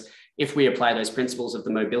 Whereas if we apply those principles of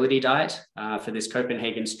the mobility diet for this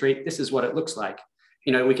Copenhagen street, this is what it looks like.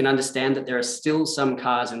 You know, we can understand that there are still some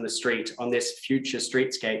cars in the street on this future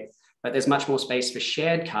streetscape, but there's much more space for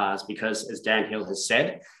shared cars because, as Dan Hill has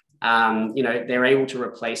said, you know, they're able to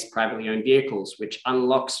replace privately owned vehicles, which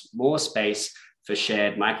unlocks more space for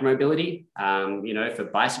shared micromobility, you know, for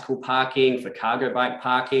bicycle parking, for cargo bike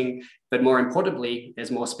parking, but more importantly, there's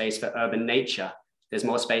more space for urban nature. There's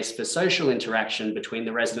more space for social interaction between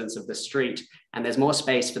the residents of the street. And there's more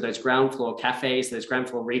space for those ground floor cafes, those ground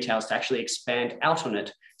floor retails to actually expand out on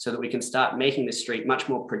it so that we can start making the street much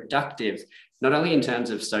more productive, not only in terms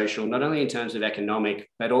of social, not only in terms of economic,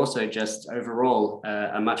 but also just overall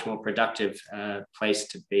a much more productive place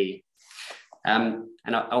to be. And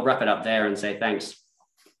I'll wrap it up there and say thanks.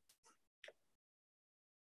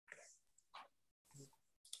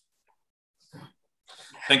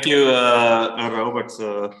 Thank you, Robert,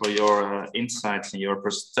 for your insights and your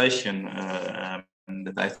presentation.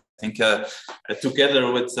 That I think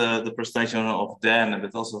together with the presentation of Dan,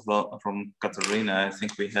 but also from Catarina, I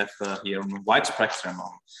think we have here a wide spectrum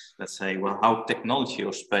on, let's say, well, how technology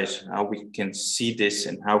or space, how we can see this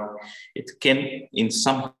and how it can in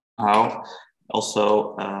somehow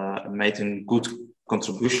also make a good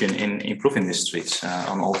contribution in improving the streets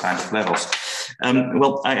on all kinds of levels.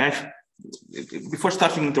 Well, before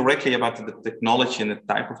starting directly about the technology and the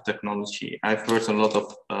type of technology, I've heard a lot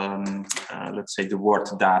of, let's say, the word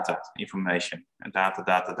data, information, and data,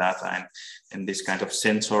 and this kind of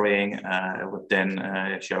censoring. What then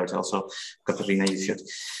showed also, Catarina, you showed.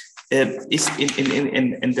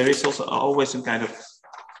 And there is also always a kind of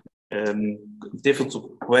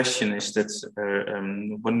difficult question is that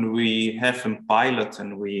when we have a pilot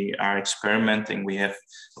and we are experimenting, we have,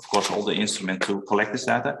 of course, all the instruments to collect this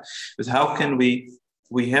data, but how can we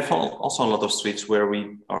have also a lot of streets where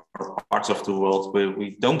we are parts of the world where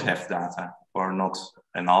we don't have data or not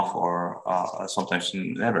enough or sometimes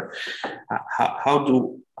never. How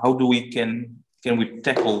do we can we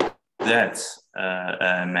tackle that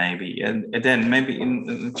maybe, and then maybe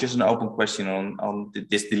in just an open question on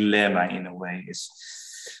this dilemma in a way is,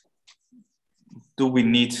 do we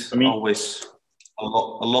need always a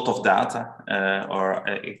lot of data or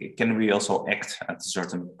can we also act at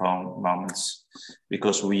certain moments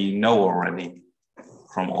because we know already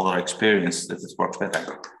from other experience that it works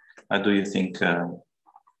better? How do you think on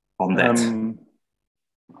that?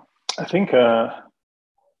 I think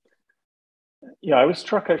yeah, I was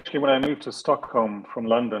struck actually when I moved to Stockholm from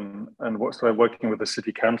London and started working with the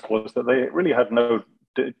city council, was that they really had no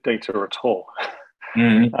data at all.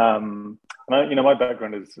 Mm-hmm. And my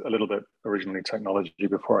background is a little bit originally technology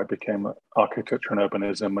before I became architecture and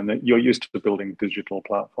urbanism, and you're used to building digital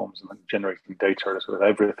platforms and generating data with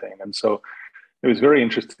everything. And so it was very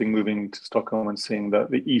interesting moving to Stockholm and seeing that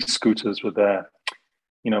the e-scooters were there.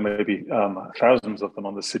 Maybe thousands of them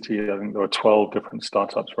on the city. I think there were 12 different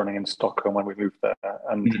startups running in Stockholm when we moved there.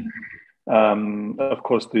 And of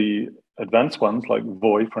course, the advanced ones like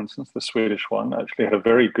Voi, for instance, the Swedish one, actually had a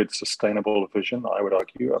very good sustainable vision, I would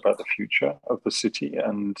argue, about the future of the city.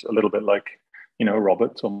 And a little bit like,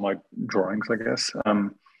 Robert, or my drawings, I guess,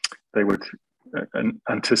 they would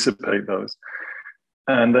anticipate those.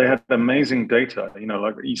 And they had amazing data,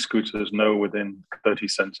 like e-scooters know within 30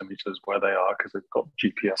 centimeters where they are because they've got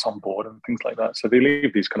GPS on board and things like that. So they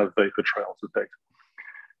leave these kind of vapor trails of data.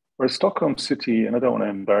 Whereas Stockholm City, and I don't want to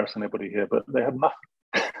embarrass anybody here, but they had nothing.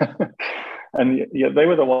 And yet they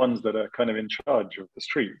were the ones that are kind of in charge of the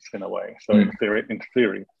streets in a way. So in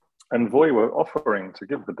theory. And Voi were offering to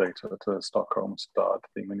give the data to Stockholm Stad,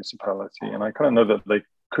 the municipality. And I kind of know that they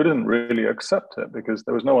couldn't really accept it because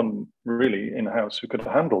there was no one really in-house who could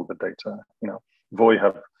handle the data. Voi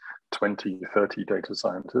have 20, 30 data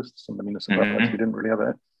scientists, and the municipality didn't really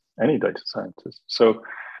have any data scientists. So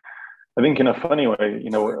I think in a funny way,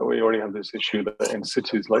 we already have this issue that in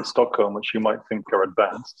cities like Stockholm, which you might think are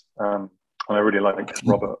advanced, and I really like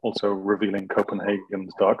Robert also revealing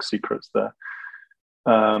Copenhagen's dark secrets there.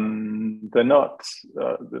 They're not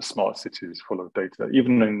the smart cities full of data,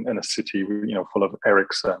 even in a city, full of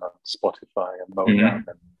Ericsson and Spotify and Modem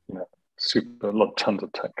and, tons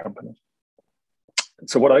of tech companies.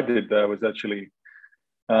 So what I did there was actually,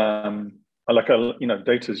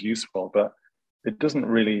 data is useful, but it doesn't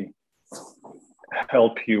really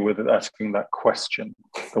help you with asking that question.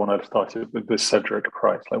 The one I started with this Cedric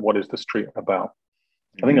Price, like, what is the street about?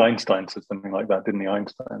 I think Einstein said something like that, didn't he?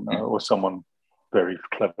 Einstein or someone very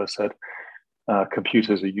clever said,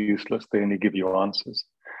 computers are useless, they only give you answers.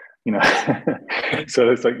 So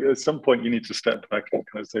it's like at some point you need to step back and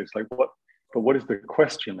kind of say, it's like, what is the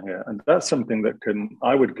question here? And that's something that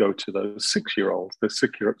I would go to those 6-year-olds, the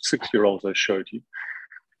 6-year-olds I showed you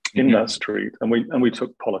in that street. And we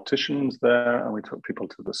took politicians there, and we took people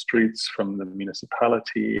to the streets from the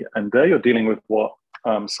municipality. And there you're dealing with what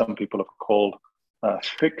some people have called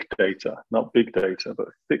thick data, not big data,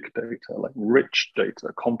 but thick data, like rich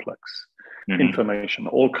data, complex information,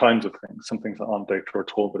 all kinds of things. Some things that aren't data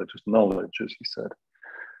at all, but it's just knowledge, as you said.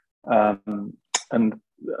 And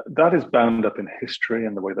that is bound up in history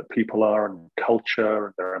and the way that people are, and culture,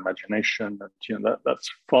 and their imagination. And that's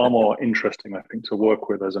far more interesting, I think, to work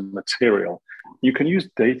with as a material. You can use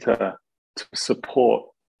data to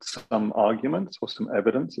support some arguments or some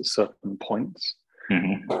evidence at certain points.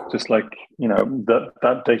 Just like,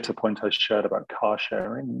 that data point I shared about car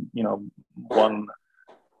sharing, one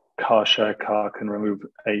car share car can remove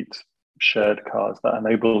 8 shared cars. That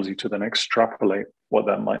enables you to then extrapolate what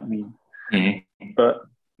that might mean. But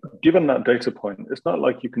given that data point, it's not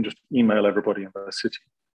like you can just email everybody in the city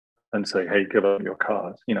and say, hey, give up your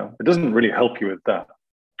cars. You know, it doesn't really help you with that.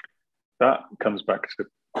 That comes back to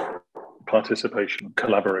participation,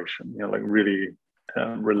 collaboration, you know, like really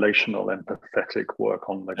relational, empathetic work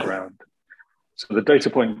on the ground. So the data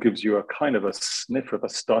point gives you a kind of a sniff of a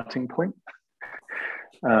starting point,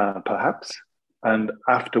 perhaps. And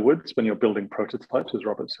afterwards, when you're building prototypes, as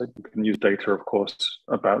Robert said, you can use data, of course,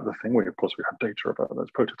 about the thing. Of course, we have data about those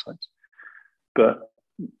prototypes. But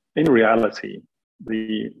in reality,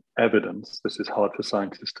 the evidence, this is hard for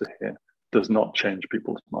scientists to hear, does not change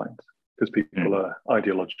people's minds, because people are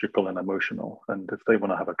ideological and emotional. And if they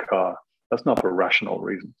want to have a car, that's not for rational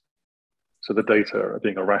reasons. So the data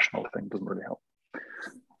being a rational thing doesn't really help.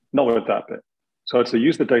 Not with that bit. So I'd say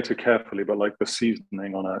use the data carefully, but like the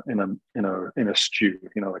seasoning on in a stew,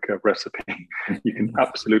 you know, like a recipe, you can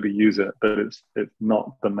absolutely use it, but it's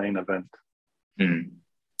not the main event.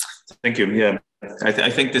 Thank you. Yeah, I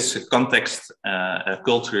think this context,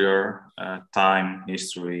 culture, time,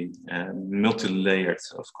 history, multi-layered.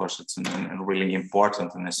 Of course, it's a really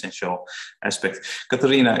important and essential aspect.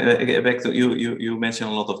 Catarina, back to you. You mentioned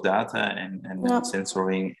a lot of data and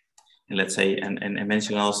sensoring. Let's say, and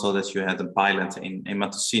mention also that you had a pilot in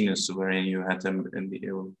Matosinhos, wherein you had them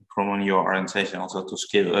from your organization also to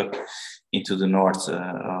scale up into the north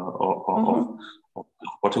of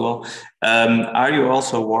Portugal. Are you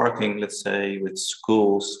also working, let's say, with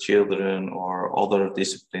schools, children, or other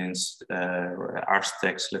disciplines,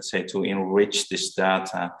 architects, let's say, to enrich this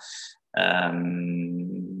data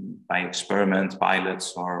by experiment,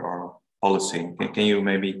 pilots, or policy? Can you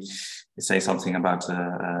maybe say something about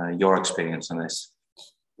your experience on this?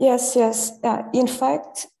 Yes. In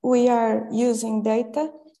fact, we are using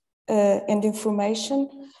data and information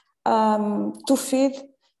to feed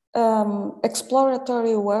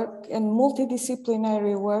exploratory work and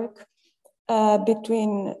multidisciplinary work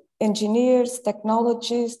between engineers,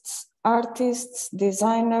 technologists, artists,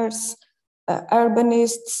 designers,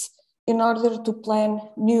 urbanists, in order to plan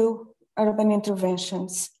new urban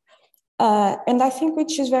interventions. And I think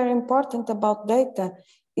which is very important about data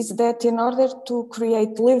is that in order to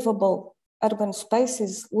create livable urban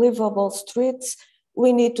spaces, livable streets,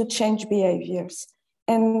 we need to change behaviors.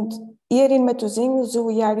 And here in Matosinhos,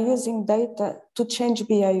 we are using data to change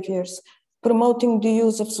behaviors, promoting the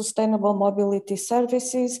use of sustainable mobility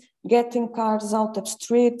services, getting cars out of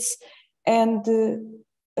streets, and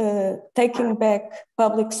taking back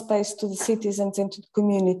public space to the citizens and to the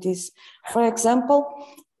communities. For example,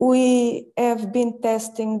 we have been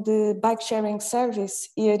testing the bike sharing service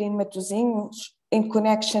here in Matosinhos in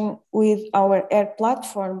connection with our air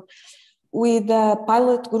platform with a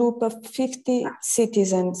pilot group of 50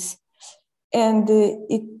 citizens. And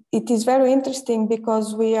it is very interesting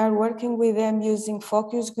because we are working with them using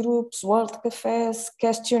focus groups, world cafes,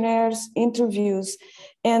 questionnaires, interviews.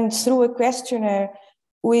 And through a questionnaire,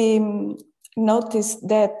 we noticed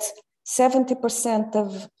that 70%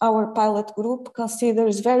 of our pilot group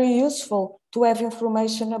considers very useful to have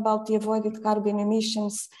information about the avoided carbon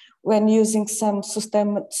emissions when using some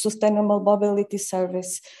sustainable mobility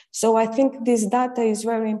service. So I think this data is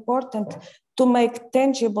very important to make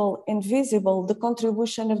tangible and visible the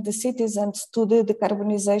contribution of the citizens to the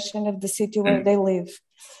decarbonization of the city where they live.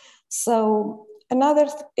 So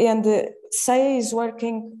SAE is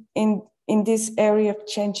working in this area of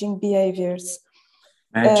changing behaviors.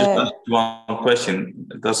 May I just ask one question?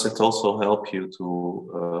 Does it also help you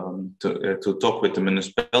to talk with the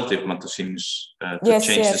municipality of Matosinhos to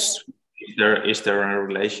change this? Is there a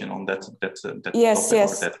relation on that? Yes.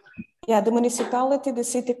 Yeah, the municipality, the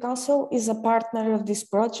city council is a partner of this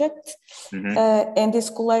project and is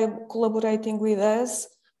collaborating with us,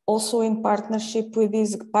 also in partnership with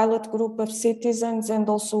this pilot group of citizens and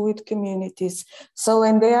also with communities. So,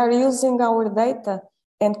 and they are using our data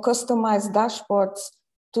and customized dashboards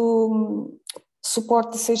to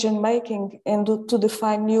support decision-making and to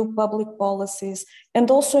define new public policies and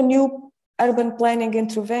also new urban planning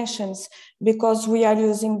interventions, because we are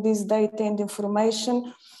using this data and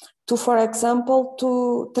information to, for example,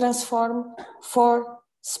 to transform 4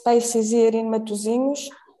 spaces here in Matosinhos,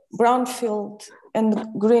 brownfield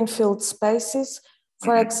and greenfield spaces.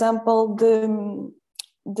 For example,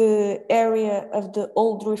 the area of the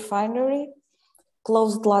old refinery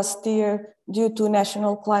closed last year due to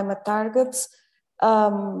national climate targets, a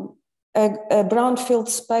brownfield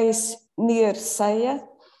space near Ceia,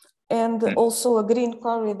 and also a green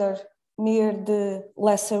corridor near the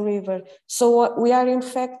Lesser River. So we are in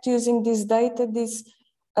fact using this data, this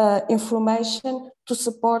information to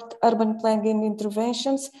support urban planning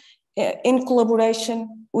interventions in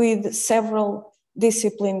collaboration with several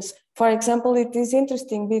disciplines. For example, it is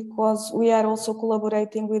interesting because we are also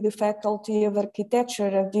collaborating with the Faculty of Architecture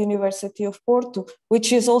of the University of Porto,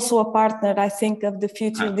 which is also a partner, I think, of the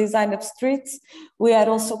future design of streets. We are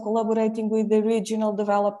also collaborating with the Regional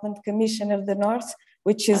Development Commission of the North,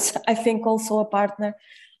 which is, I think, also a partner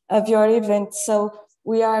of your event. So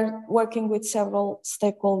we are working with several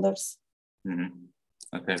stakeholders. Mm-hmm.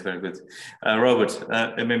 Okay, very good. Robert,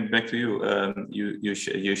 maybe back to you.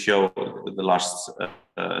 You show the last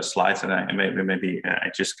slide, and maybe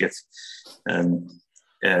I just get, you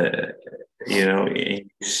know, you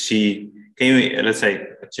see. Can you, let's say,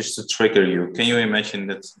 just to trigger you? Can you imagine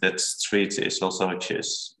that street is also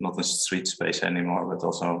just not a street space anymore, but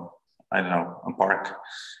also, I don't know, a park?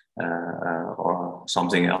 Or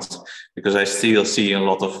something else, because I still see a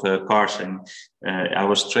lot of cars, and I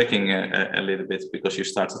was tracking a little bit because you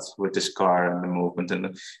started with this car and the movement,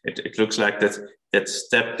 and it looks like that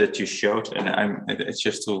step that you showed, and it's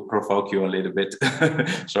just to provoke you a little bit.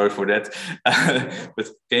 Sorry for that. But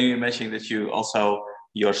can you imagine that you also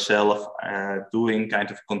yourself doing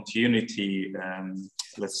kind of continuity,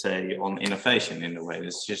 let's say, on innovation in a way?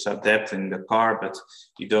 It's just adapting the car, but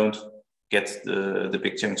you don't get the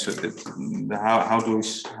big chunks of it. How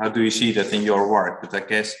do you see that in your work? But I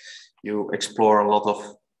guess you explore a lot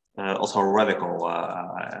of also radical,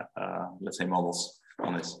 let's say, models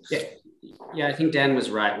on this. Yeah, I think Dan was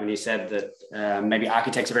right when he said that maybe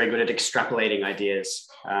architects are very good at extrapolating ideas,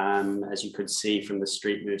 as you could see from the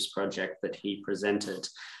Street Moves project that he presented.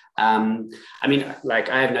 I mean, like,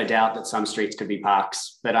 I have no doubt that some streets could be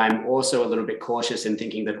parks, but I'm also a little bit cautious in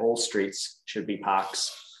thinking that all streets should be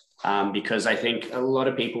parks. Because I think a lot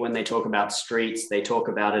of people, when they talk about streets, they talk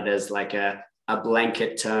about it as like a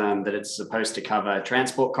blanket term that it's supposed to cover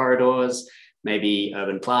transport corridors, maybe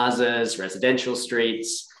urban plazas, residential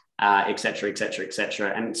streets, et cetera, et cetera, et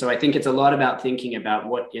cetera. And so I think it's a lot about thinking about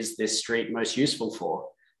what is this street most useful for?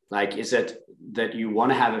 Like, is it that you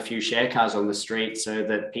want to have a few share cars on the street so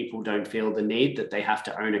that people don't feel the need that they have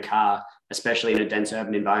to own a car, especially in a dense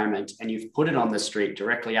urban environment, and you've put it on the street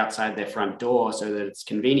directly outside their front door so that it's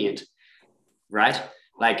convenient, right?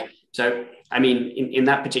 Like, so, I mean, in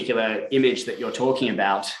that particular image that you're talking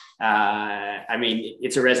about, I mean,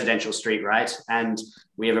 it's a residential street, right? And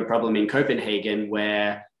we have a problem in Copenhagen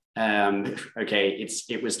where, okay,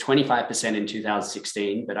 it was 25% in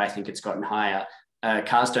 2016, but I think it's gotten higher.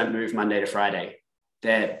 Cars don't move Monday to Friday.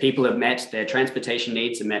 People have met their transportation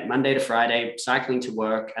needs, are met Monday to Friday, cycling to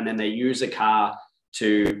work, and then they use a car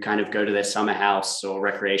to kind of go to their summer house or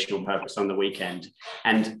recreational purpose on the weekend.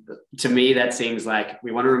 And to me, that seems like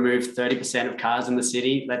we want to remove 30% of cars in the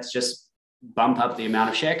city. Let's just bump up the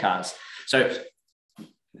amount of share cars. So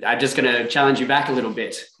I'm just going to challenge you back a little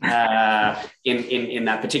bit in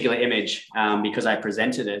that particular image because I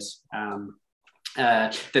presented it,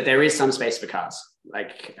 that there is some space for cars.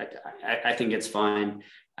 Like, I think it's fine.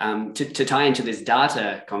 To tie into this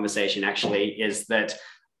data conversation, actually, is that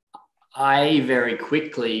I very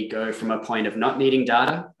quickly go from a point of not needing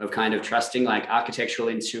data, of kind of trusting like architectural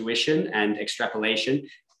intuition and extrapolation,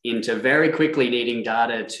 into very quickly needing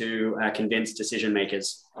data to convince decision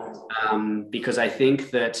makers. Because I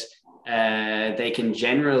think that they can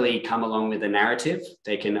generally come along with a narrative.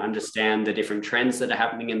 They can understand the different trends that are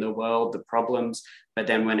happening in the world, the problems. But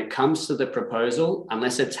then when it comes to the proposal,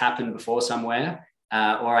 unless it's happened before somewhere,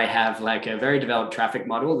 or I have like a very developed traffic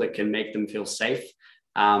model that can make them feel safe,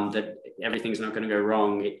 that everything's not going to go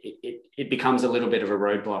wrong, it becomes a little bit of a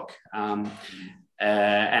roadblock.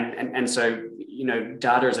 And so, you know,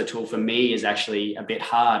 data as a tool for me is actually a bit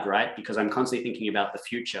hard, right? Because I'm constantly thinking about the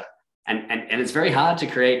future. And it's very hard to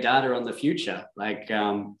create data on the future. Like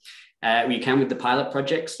we can with the pilot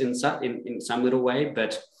projects in some little way,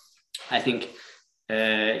 but I think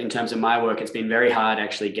in terms of my work, it's been very hard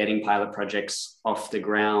actually getting pilot projects off the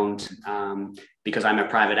ground because I'm a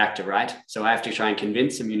private actor, right? So I have to try and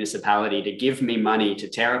convince a municipality to give me money to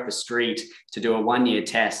tear up a street, to do a 1-year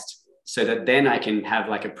test, so that then I can have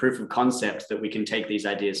like a proof of concept that we can take these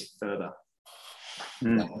ideas further.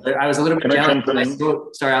 I was a little bit jealous when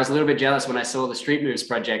I was a little bit jealous when I saw the Street Moves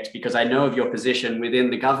project, because I know of your position within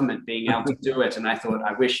the government being able to do it. And I thought,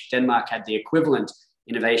 I wish Denmark had the equivalent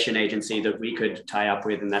innovation agency that we could tie up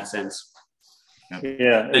with in that sense.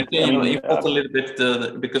 Yeah. You talked a little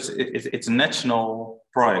bit, because it's a national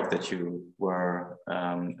project that you were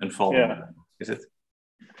involved in, is it?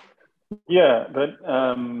 Yeah,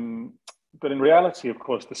 but in reality, of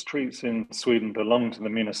course, the streets in Sweden belong to the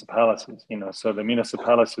municipalities, you know, so the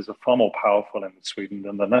municipalities are far more powerful in Sweden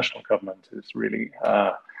than the national government is really.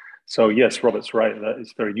 So yes, Robert's right, that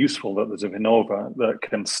it's very useful that there's a Vinnova that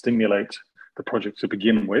can stimulate the project to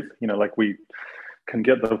begin with, you know, like can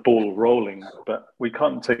get the ball rolling, but we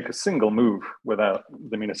can't take a single move without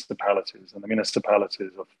the municipalities. And the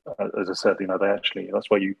municipalities, as I said, that's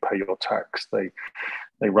where you pay your tax.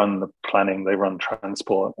 They run the planning, they run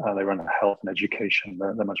transport, they run health and education.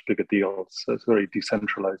 They're much bigger deals. So it's very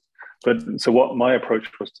decentralized. So what my approach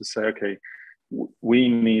was to say, okay, we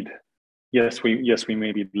need, yes, we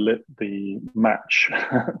maybe lit the match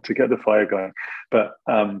to get the fire going, but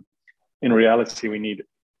in reality, we need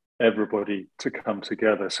everybody to come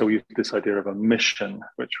together. So we used this idea of a mission,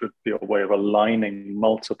 which would be a way of aligning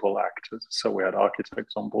multiple actors. So we had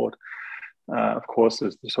architects on board. Of course,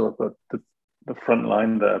 there's sort of the front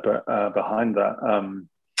line there, but behind that,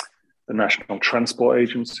 the National Transport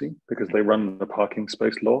Agency, because they run the parking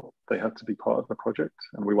space law, they have to be part of the project,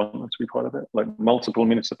 and we want them to be part of it. Like multiple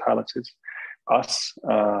municipalities, us,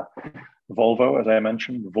 Volvo, as I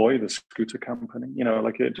mentioned, Voy, the scooter company,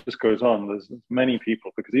 it just goes on. There's many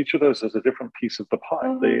people, because each of those has a different piece of the pie.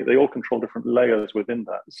 Mm-hmm. They all control different layers within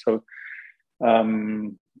that. So,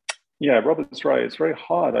 Robert's right. It's very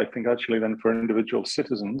hard, I think, actually, then for individual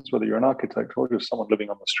citizens, whether you're an architect or just someone living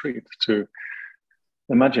on the street, to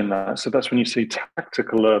imagine that. So that's when you see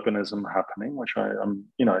tactical urbanism happening, which I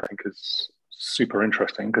think is super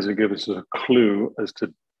interesting, because it gives us a clue as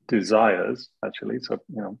to desires, actually. So,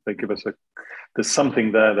 they give us there's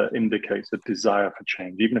something there that indicates a desire for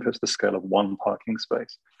change, even if it's the scale of one parking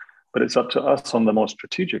space. But it's up to us on the more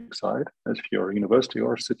strategic side, as if you're a university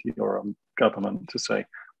or a city or a government, to say,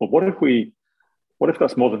 well, what if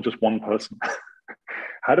that's more than just one person?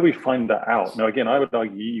 How do we find that out? Now, again, I would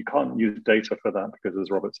argue you can't use data for that, because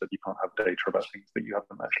as Robert said, you can't have data about things that you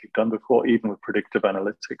haven't actually done before. Even with predictive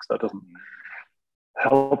analytics, that doesn't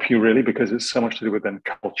help you really, because it's so much to do with then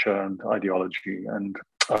culture and ideology. And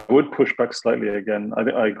I would push back slightly again.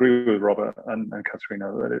 I agree with Robert and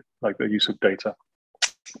Catarina that like the use of data.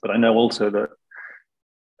 But I know also that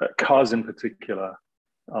cars in particular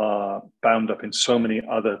are bound up in so many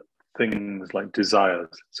other things like desires.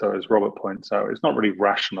 So as Robert points out, it's not really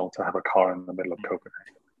rational to have a car in the middle of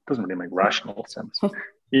Copenhagen. It doesn't really make rational sense,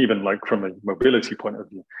 even like from a mobility point of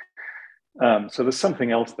view. So there's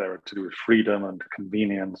something else there to do with freedom and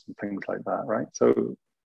convenience and things like that, right? So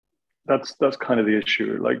that's kind of the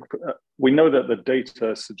issue. Like we know that the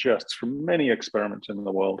data suggests from many experiments in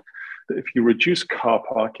the world that if you reduce car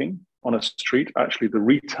parking on a street, actually the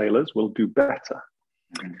retailers will do better.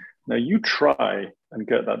 Mm-hmm. Now you try and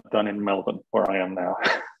get that done in Melbourne, where I am now.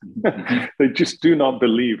 They just do not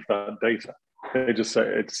believe that data. They just say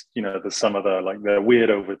it's, there's some other, like they're weird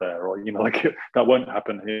over there, or, that won't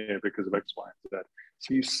happen here because of X, Y, and Z.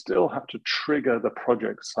 So you still have to trigger the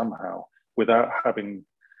project somehow without having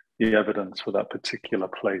the evidence for that particular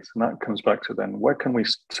place. And that comes back to then, where can we,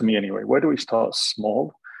 to me anyway, where do we start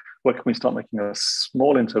small? Where can we start making a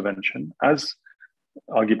small intervention, as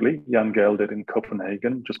arguably Jan Gehl did in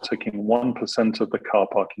Copenhagen, just taking 1% of the car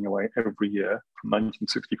parking away every year from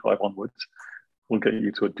 1965 onwards will get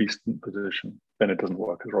you to a decent position. Then it doesn't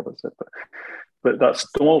work, as Robert said. But that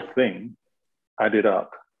small thing added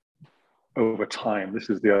up over time. This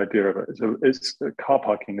is the idea of it. Car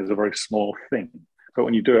parking is a very small thing. But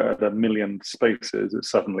when you do it at 1 million spaces, it's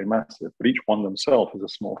suddenly massive. But each one themselves is a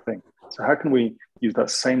small thing. So how can we use that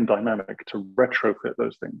same dynamic to retrofit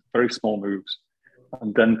those things, very small moves,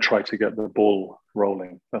 and then try to get the ball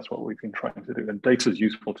rolling? That's what we've been trying to do. And data is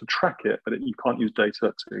useful to track it, but you can't use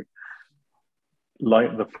data to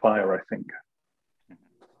light the fire, I think.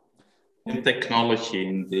 In technology,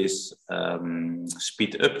 in this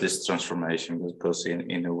speed up this transformation, because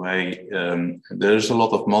in a way there's a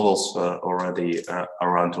lot of models already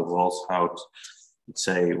around the world. How to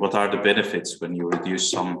say, what are the benefits when you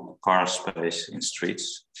reduce some car space in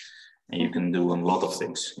streets? And you can do a lot of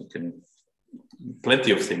things. You can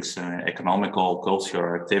plenty of things: economical,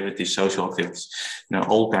 cultural activity, social activities.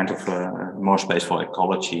 All kind of more space for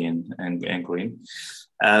ecology and green.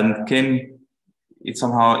 It's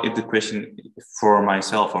somehow the question for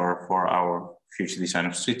myself or for our future design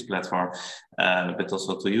of streets platform, but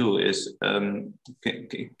also to you is, can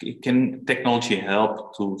technology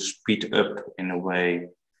help to speed up in a way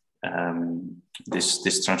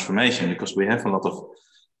this transformation? Because we have a lot of,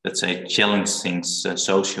 let's say, challenge things,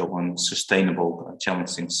 social and sustainable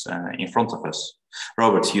challenge things in front of us.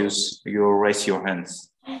 Robert, you raise your hand.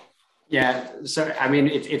 Yeah, so I mean,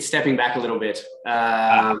 it's stepping back a little bit.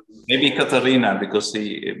 Maybe Catarina, because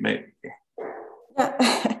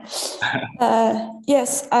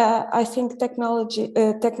yes, I think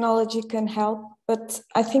technology can help, but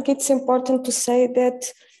I think it's important to say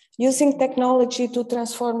that using technology to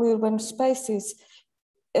transform urban spaces,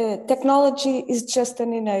 technology is just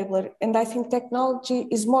an enabler, and I think technology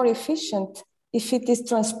is more efficient if it is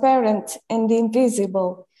transparent and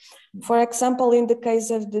invisible. For example, in the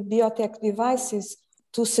case of the biotech devices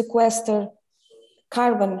to sequester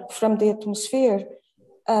carbon from the atmosphere,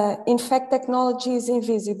 in fact, technology is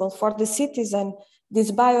invisible. For the citizen,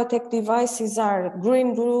 these biotech devices are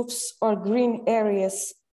green roofs or green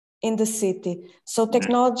areas in the city. So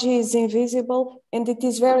technology is invisible, and it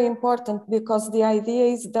is very important because the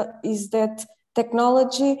idea is that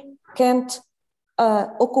technology can't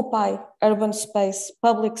occupy urban space,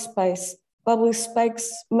 public space. Public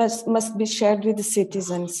space must be shared with the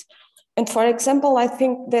citizens. And for example, I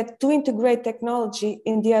think that to integrate technology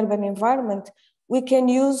in the urban environment, we can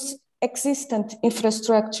use existent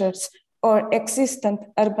infrastructures or existent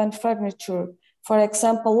urban furniture. For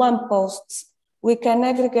example, lampposts. We can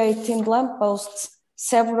aggregate in lampposts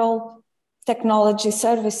several technology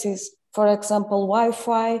services, for example,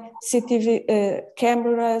 Wi-Fi, CCTV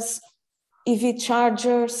cameras, EV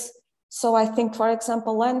chargers. So I think, for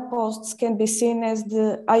example, lampposts can be seen as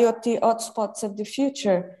the IoT hotspots of the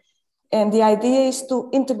future. And the idea is to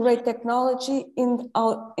integrate technology in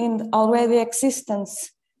already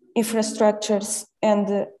existence infrastructures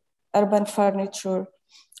and urban furniture.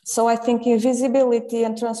 So I think invisibility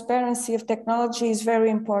and transparency of technology is very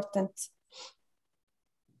important.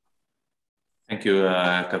 Thank you,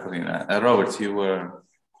 Catarina. Robert, you were...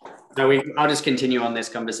 No, I'll just continue on this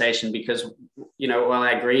conversation because, you know, while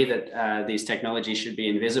I agree that these technologies should be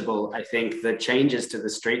invisible, I think the changes to the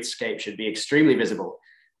streetscape should be extremely visible.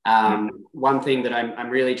 One thing that I'm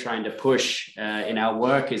really trying to push in our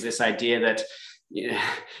work is this idea that, you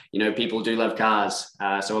know, people do love cars.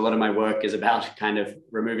 So a lot of my work is about kind of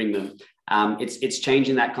removing them. It's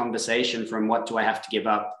changing that conversation from what do I have to give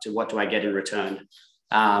up to what do I get in return.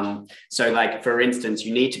 So like, for instance,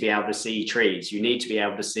 you need to be able to see trees. You need to be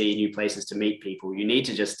able to see new places to meet people. You need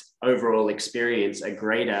to just overall experience a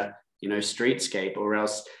greater, you know, streetscape, or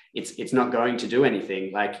else it's not going to do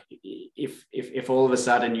anything. Like if all of a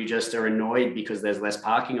sudden you just are annoyed because there's less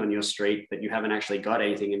parking on your street, but you haven't actually got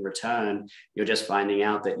anything in return, you're just finding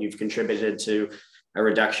out that you've contributed to a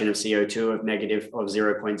reduction of CO2 of negative of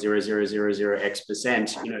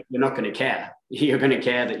 0.0000x%. You know, you're not going to care. You're going to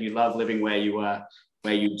care that you love living where you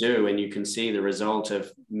do, and you can see the result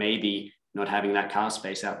of maybe not having that car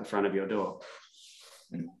space out the front of your door.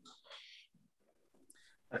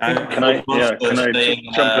 Can I jump in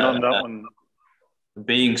on that one?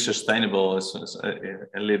 Being sustainable is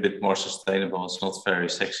a little bit more sustainable. It's not very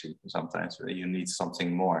sexy sometimes. You need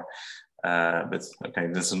something more. But okay,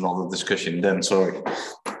 that's another discussion then. Sorry.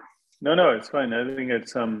 No, it's fine. I think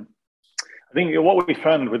it's I think what we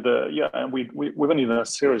found with we've only done a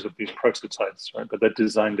series of these prototypes, right? But they're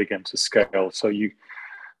designed again to scale. So you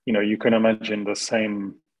can imagine the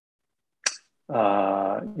same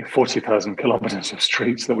 40,000 kilometers of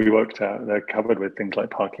streets that we worked out. They're covered with things like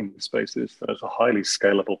parking spaces. There's a highly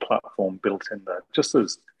scalable platform built in there. Just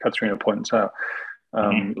as Catarina points out,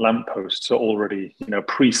 lampposts are already, you know,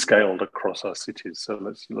 pre-scaled across our cities. So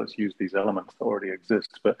let's use these elements that already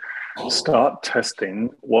exist, but start testing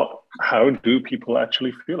how do people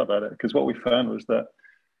actually feel about it? Because what we found was that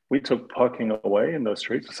we took parking away in those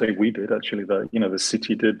streets. I say we did, actually, the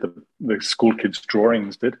city did, the school kids'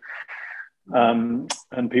 drawings did. And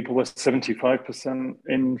people were 75%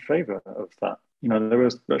 in favor of that. You know, they were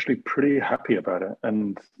actually pretty happy about it.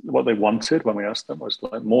 And what they wanted when we asked them was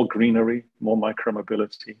like more greenery, more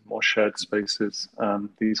micromobility, more shared spaces,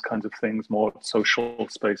 these kinds of things, more social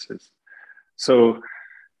spaces. So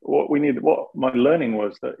what my learning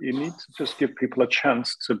was that you need to just give people a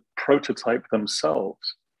chance to prototype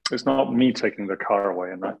themselves. It's not me taking the car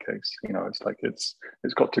away in that case. You know, it's like it's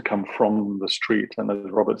got to come from the street. And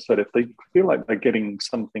as Robert said, if they feel like they're getting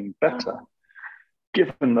something better,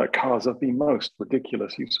 given that cars are the most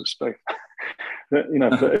ridiculous use of space, you know,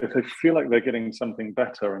 if they feel like they're getting something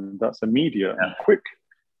better and that's immediate and quick,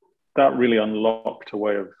 that really unlocked a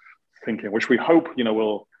way of thinking, which we hope, you know,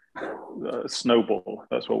 will snowball.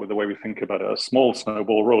 That's the way we think about it. A small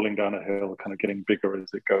snowball rolling down a hill, kind of getting bigger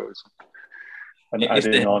as it goes. And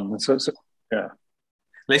adding on. So yeah.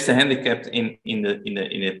 Is the handicap in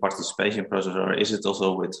the participation process, or is it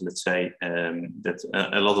also with, let's say, that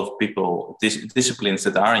a lot of people, disciplines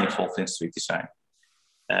that are involved in street design,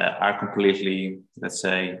 are completely, let's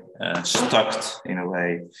say, stuck in a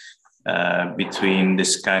way between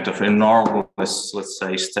this kind of enormous, let's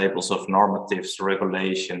say, staples of normatives,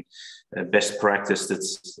 regulation, best practice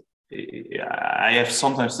that's. I have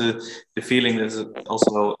sometimes the feeling that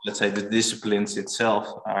also, let's say, the disciplines itself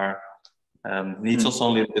are needs also a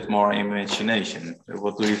little bit more imagination.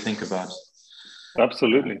 What do you think about?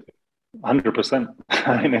 Absolutely. 100%.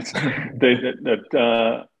 I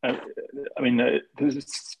mean, the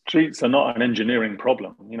streets are not an engineering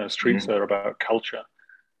problem. You know, streets are about culture,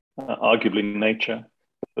 arguably nature,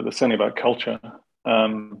 but they're certainly about culture.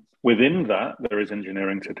 Within that, there is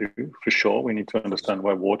engineering to do, for sure. We need to understand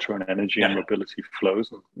where water and energy and mobility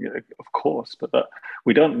flows, of course, but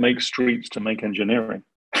we don't make streets to make engineering.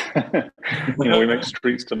 We make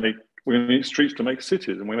streets to make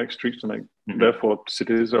cities, and we make streets to make, therefore,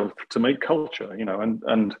 cities are to make culture,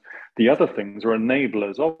 and the other things are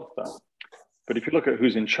enablers of that. But if you look at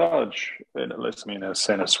who's in charge, let's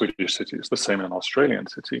say in a Swedish city, it's the same in an Australian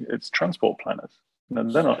city, it's transport planners.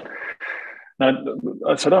 And they're not. Now,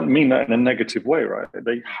 so I don't mean that in a negative way, right?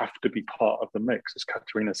 They have to be part of the mix. As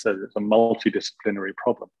Catarina said, it's a multidisciplinary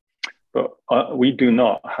problem. But we do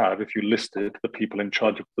not have, if you listed the people in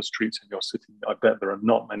charge of the streets in your city, I bet there are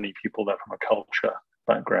not many people there from a culture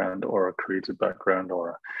background or a creative background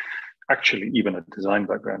or actually even a design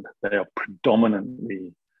background. They are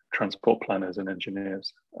predominantly transport planners and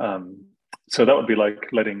engineers. So that would be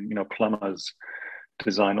like letting plumbers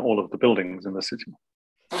design all of the buildings in the city.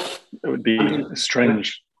 It would be a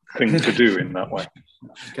strange thing to do in that way.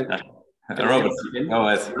 Robert, go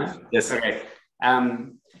ahead. Yes. Okay.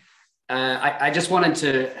 I just wanted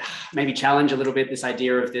to maybe challenge a little bit this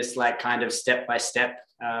idea of this like kind of step-by-step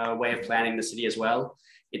way of planning the city as well.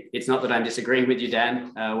 It's not that I'm disagreeing with you,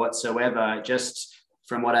 Dan, whatsoever. Just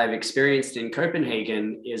from what I've experienced in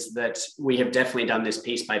Copenhagen is that we have definitely done this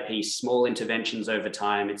piece by piece, small interventions over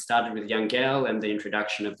time. It started with Young Girl and the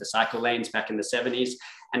introduction of the cycle lanes back in the 70s.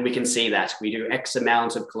 And we can see that we do X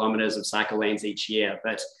amount of kilometers of cycle lanes each year.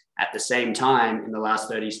 But at the same time, in the last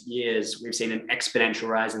 30 years, we've seen an exponential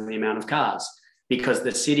rise in the amount of cars because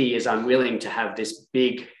the city is unwilling to have this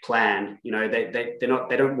big plan. They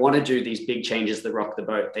don't want to do these big changes that rock the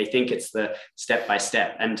boat. They think it's the step by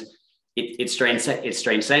step. And it's strange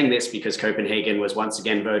saying this because Copenhagen was once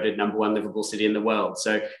again voted #1 livable city in the world.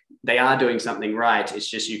 So they are doing something right. It's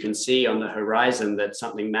just you can see on the horizon that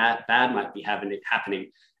something bad might be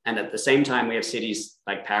happening. And at the same time, we have cities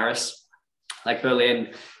like Paris, like Berlin.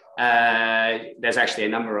 There's actually a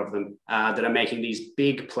number of them that are making these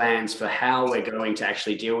big plans for how we're going to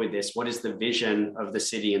actually deal with this. What is the vision of the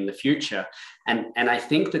city in the future? And I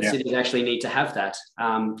think that cities actually need to have that.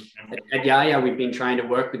 At Yaya, we've been trying to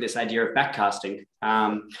work with this idea of backcasting,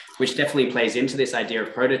 which definitely plays into this idea of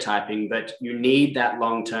prototyping, but you need that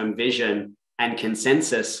long-term vision and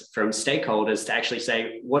consensus from stakeholders to actually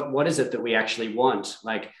say, what is it that we actually want?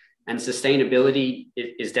 And sustainability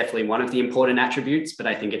is definitely one of the important attributes, but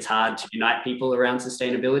I think it's hard to unite people around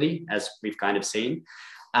sustainability, as we've kind of seen.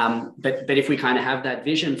 But if we kind of have that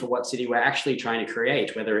vision for what city we're actually trying to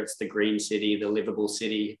create, whether it's the green city, the livable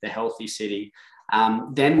city, the healthy city,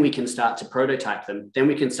 then we can start to prototype them. Then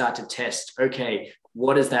we can start to test, okay,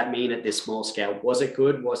 what does that mean at this small scale? Was it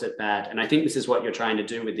good? Was it bad? And I think this is what you're trying to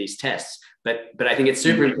do with these tests. But I think it's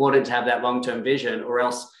super important to have that long-term vision, or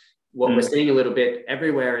else what we're seeing a little bit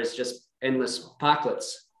everywhere is just endless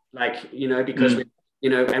parklets, because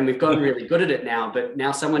and we've gotten really good at it now, but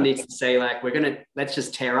now someone needs to say let's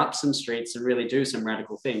just tear up some streets and really do some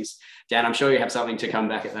radical things. Dan, I'm sure you have something to come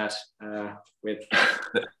back at that with.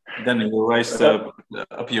 Then you raised up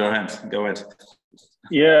your hand. Go ahead.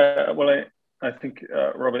 Yeah, well, I think,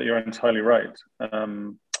 Robert, you're entirely right.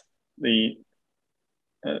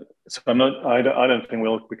 So I don't think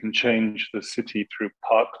we can change the city through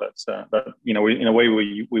parklets. But in a way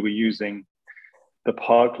we were using the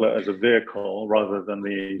parklet as a vehicle rather than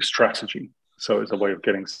the strategy. So it's a way of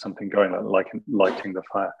getting something going, like lighting the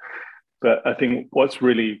fire. But I think what's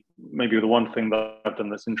really maybe the one thing that I've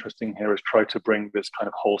done that's interesting here is try to bring this kind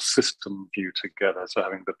of whole system view together. So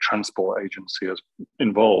having the transport agency as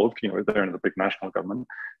involved, they're in the big national government,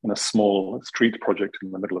 in a small street project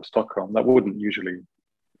in the middle of Stockholm, that wouldn't usually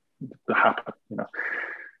happen,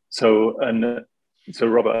 So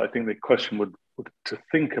Robert, I think the question would to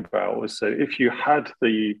think about was, say, if you had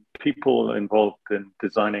the people involved in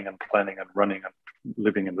designing and planning and running and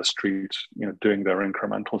living in the streets, doing their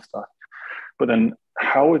incremental stuff, but then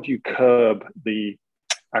how would you curb the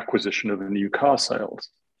acquisition of the new car sales?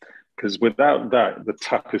 Because without that, the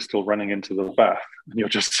tap is still running into the bath, and you're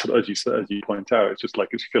just, as you point out, it's just like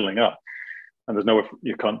it's filling up, and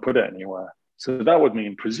you can't put it anywhere. So that would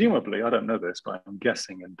mean, presumably, I don't know this, but I'm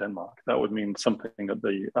guessing in Denmark, that would mean something at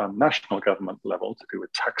the national government level to do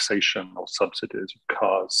with taxation or subsidies of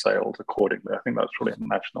cars sales accordingly. I think that's really a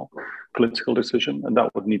national political decision, and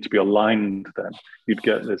that would need to be aligned then. You'd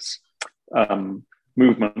get this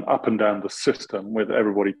movement up and down the system with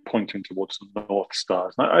everybody pointing towards the North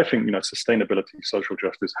Stars. And I think, sustainability, social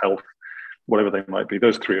justice, health, whatever they might be.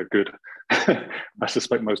 Those three are good. I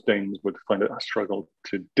suspect most Danes would find it a struggle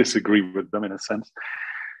to disagree with them in a sense.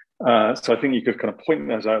 So I think you could kind of point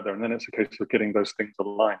those out there, and then it's a case of getting those things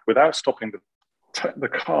aligned without stopping the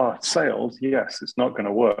car sales. Yes, it's not going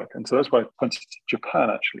to work. And so that's why I pointed to Japan,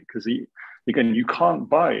 actually, because again, you can't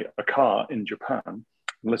buy a car in Japan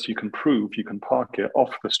unless you can prove you can park it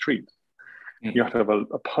off the street. You have to have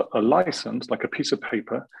a license, like a piece of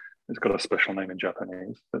paper. It's got a special name in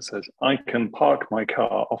Japanese that says, I can park my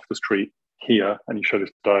car off the street here. And you show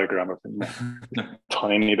this diagram of a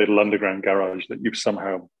tiny little underground garage that you've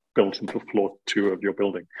somehow built into floor 2 of your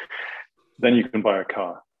building. Then you can buy a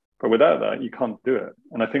car. But without that, you can't do it.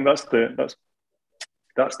 And I think that's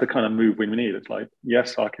the kind of move we need. It's like,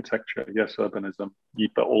 yes, architecture, yes, urbanism,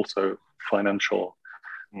 but also financial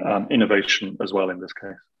innovation as well in this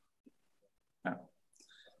case.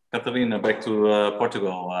 Catarina, back to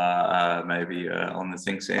Portugal, maybe on the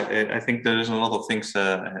things. I think there is a lot of things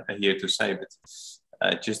here to say, but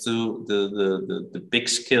just to the big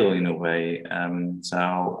scale in a way. So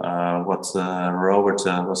what Robert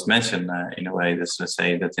was mentioned in a way, let's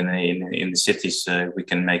say that in the cities we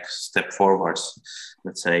can make step forwards.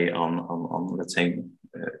 Let's say on let's say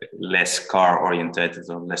less car orientated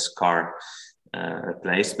or less car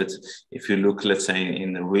place. But if you look, let's say,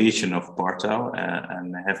 in the region of Porto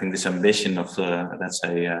and having this ambition of, let's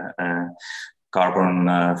say,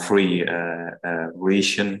 carbon-free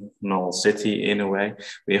regional city in a way,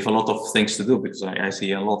 we have a lot of things to do because I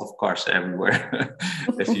see a lot of cars everywhere.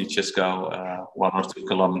 If you just go 1 or 2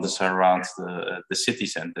 kilometers around the city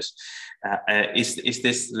centers, is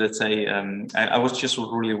this, let's say, I was just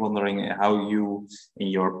really wondering how you in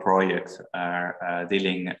your project are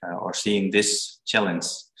dealing or seeing this challenge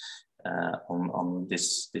on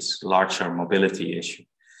this larger mobility issue.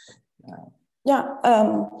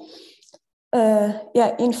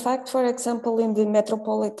 In fact, for example, in the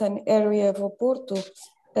metropolitan area of Oporto,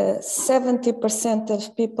 70%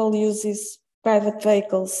 of people uses private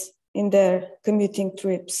vehicles in their commuting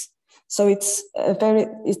trips. So it's a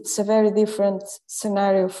very different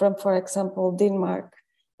scenario from, for example, Denmark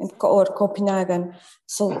or Copenhagen.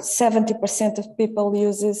 So 70% of people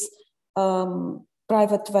uses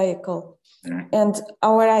private vehicle. And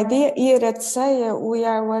our idea here at SEIA, we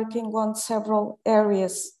are working on several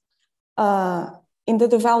areas in the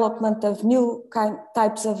development of new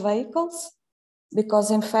types of vehicles,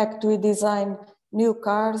 because in fact we design new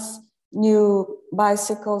cars, new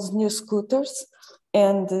bicycles, new scooters,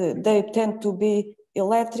 and they tend to be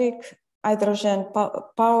electric, hydrogen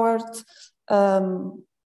powered,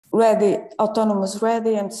 ready, autonomous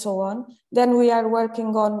ready, and so on. Then we are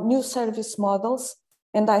working on new service models,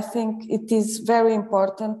 and I think it is very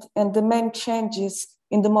important, and the main changes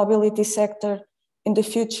in the mobility sector in the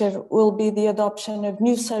future will be the adoption of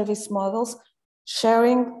new service models,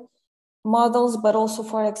 sharing models, but also,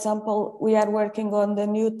 for example, we are working on the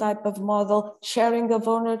new type of model, sharing of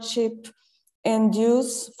ownership and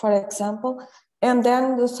use, for example. And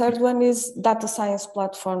then the third one is data science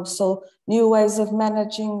platforms. So new ways of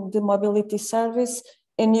managing the mobility service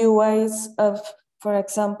and new ways of, for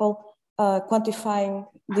example, quantifying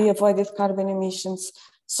the avoided carbon emissions.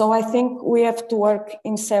 So I think we have to work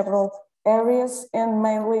in several areas and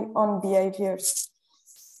mainly on behaviors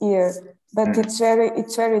here. But it's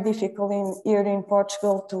very difficult here in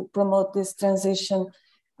Portugal to promote this transition.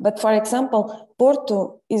 But for example,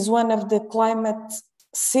 Porto is one of the climate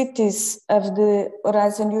cities of the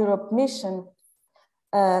Horizon Europe mission.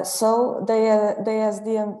 So they have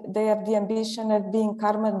the ambition of being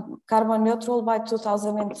carbon neutral by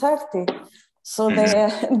 2030. So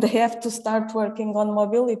they have to start working on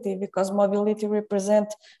mobility, because mobility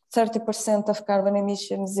represents 30% of carbon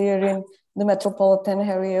emissions here in the metropolitan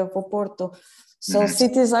area of Oporto. So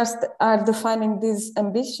cities are defining these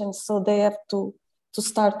ambitions, so they have to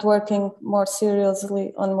start working more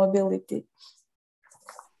seriously on mobility.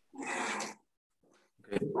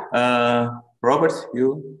 Okay. Robert,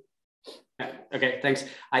 you? Okay, thanks.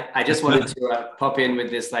 I just wanted to pop in with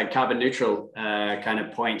this like carbon neutral kind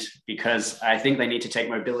of point, because I think they need to take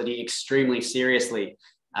mobility extremely seriously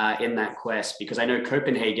in that quest, because I know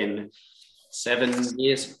Copenhagen 7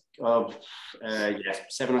 or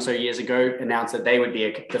so years ago announced that they would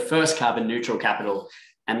be the first carbon neutral capital.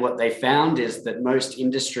 And what they found is that most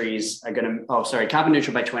industries are going to, carbon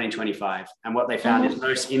neutral by 2025. And what they found is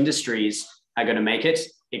most industries are going to make it,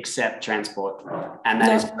 except transport. And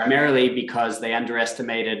that is primarily because they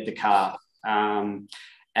underestimated the car. Now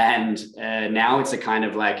it's a kind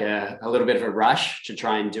of like a little bit of a rush to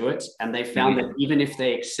try and do it. And they found that even if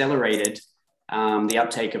they accelerated the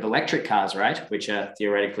uptake of electric cars, right, which are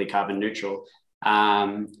theoretically carbon neutral,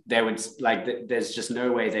 they would there's just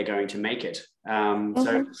no way they're going to make it.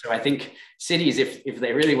 So I think cities, if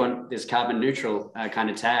they really want this carbon neutral kind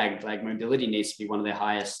of tag, like mobility needs to be one of their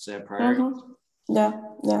highest priorities.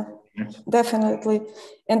 Yeah, definitely.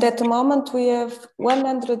 And at the moment we have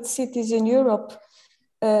 100 cities in Europe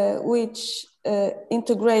which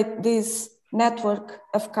integrate this network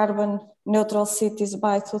of carbon neutral cities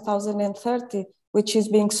by 2030, which is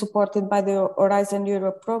being supported by the Horizon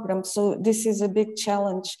Europe program. So this is a big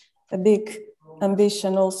challenge, a big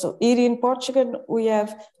ambition also. Here in Portugal, we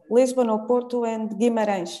have Lisbon, Porto, and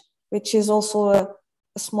Guimarães, which is also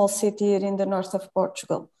a small city here in the north of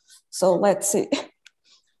Portugal. So let's see.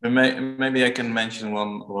 Maybe I can mention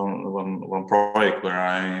one project where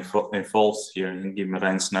I'm involved here in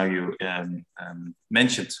Guimarães. Now you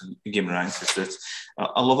mentioned Guimarães, is that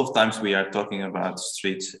a lot of times we are talking about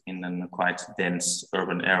streets in a quite dense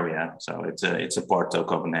urban area. So it's a Porto,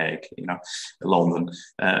 Copenhagen, London,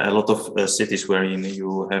 a lot of cities where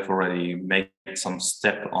you have already made some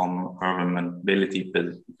step on urban mobility,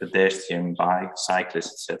 pedestrian, bike,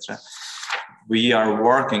 cyclists, etc. We are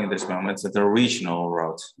working at this moment at a regional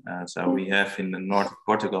road. So we have in the north of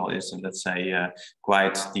Portugal is, let's say,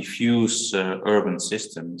 quite diffuse urban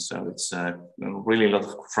system. So it's really a lot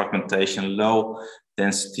of fragmentation, low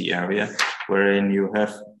density area, wherein you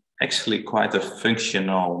have actually quite a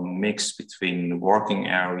functional mix between working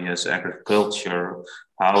areas, agriculture,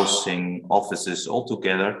 housing, offices, all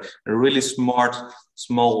together. A really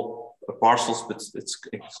small parcels, but it's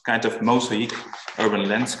kind of mosaic urban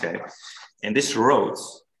landscape. And this road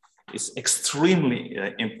is extremely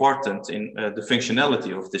important in the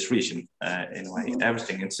functionality of this region. In a way,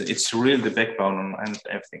 everything. It's really the backbone and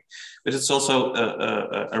everything. But it's also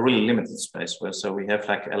a really limited space. So we have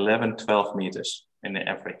like 11, 12 meters in the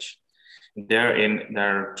average. There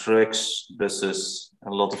are trucks, buses, a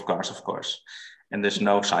lot of cars, of course. And there's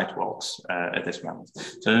no sidewalks at this moment.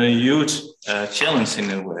 So a huge challenge in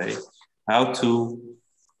a way, how to,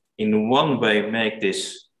 in one way, make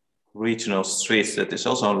this regional streets that is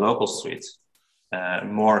also a local street,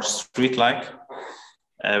 more street-like.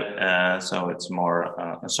 So it's more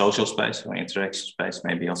a social space or interaction space,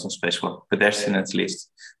 maybe also space for pedestrian at least,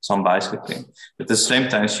 some bicycling. But at the same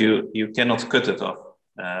time, you cannot cut it off.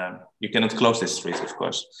 You cannot close this street, of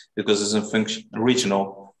course, because it's a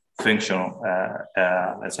regional functional,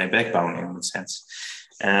 let's say, backbone in a sense.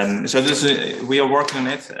 So we are working on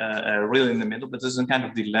it really in the middle, but there's a kind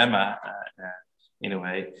of dilemma in a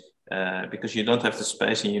way. Because you don't have the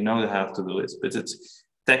space and you know how to do it, but it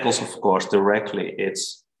tackles, of course, directly.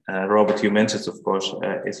 It's Robert, you mentioned, of course,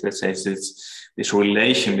 it's, let's say, it's this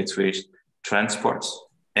relation between transport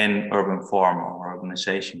and urban form or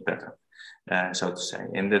urbanization pattern, so to say,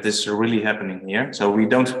 and that is really happening here. So we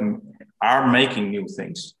are making new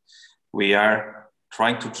things. We are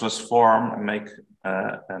trying to transform and make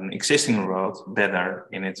an existing road better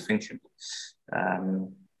in its function.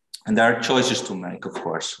 And there are choices to make, of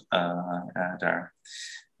course, there.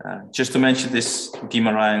 Just to mention this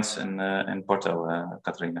Guimarães and Porto,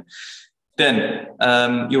 Catarina. Then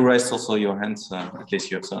you raised also your hand, at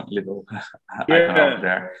least you have a little icon over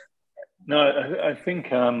there. No, I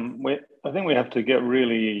think we have to get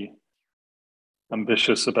really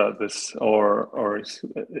ambitious about this, or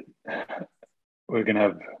we're going to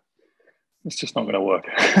have, it's just not going to work.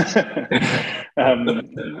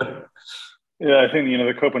 Yeah, I think,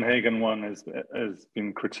 the Copenhagen one has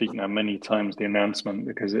been critiqued now many times, the announcement,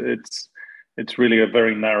 because it's really a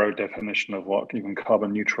very narrow definition of what even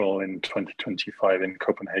carbon neutral in 2025 in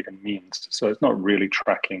Copenhagen means. So it's not really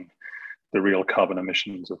tracking the real carbon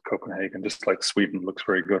emissions of Copenhagen, just like Sweden looks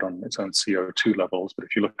very good on its own CO2 levels. But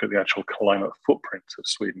if you look at the actual climate footprint of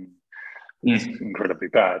Sweden, it's incredibly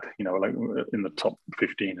bad, like in the top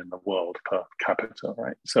 15 in the world per capita,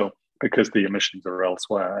 right? So because the emissions are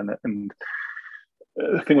elsewhere. And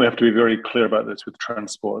I think we have to be very clear about this with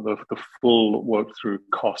transport. The full work through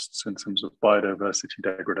costs in terms of biodiversity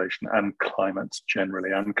degradation and climate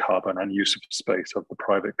generally, and carbon and use of space of the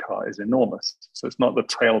private car is enormous. So it's not the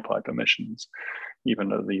tailpipe emissions, even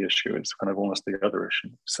though the issue is kind of almost the other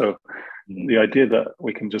issue. So the idea that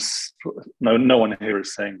we can just, no one here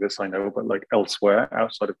is saying this, I know, but like elsewhere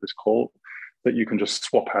outside of this call, that you can just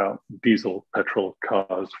swap out diesel, petrol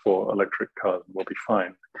cars for electric cars and we'll be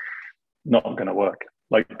fine. Not going to work.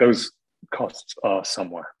 Like those costs are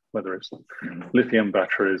somewhere, whether it's lithium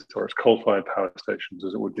batteries or it's coal-fired power stations,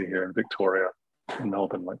 as it would be here in Victoria, in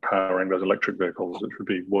Melbourne, like powering those electric vehicles, which would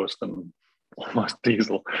be worse than almost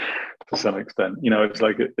diesel to some extent. It's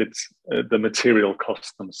like it's the material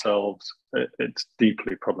costs themselves. It's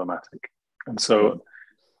deeply problematic, and so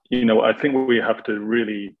I think we have to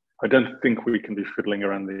really I don't think we can be fiddling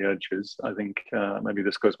around the edges. I think maybe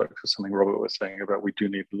this goes back to something Robert was saying about we do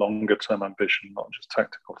need longer term ambition, not just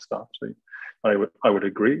tactical stuff. So I would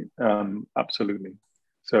agree, absolutely.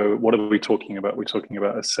 So what are we talking about? We're talking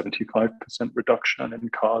about a 75% reduction in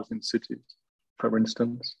cars in cities, for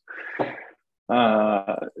instance.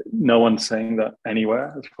 No one's saying that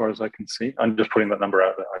anywhere, as far as I can see. I'm just putting that number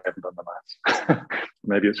out there. I haven't done the maths.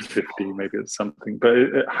 Maybe it's 50, maybe it's something, but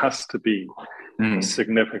it has to be a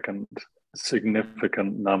significant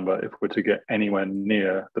number if we're to get anywhere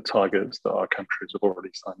near the targets that our countries have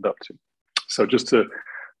already signed up to. So just to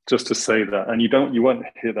say that, and you won't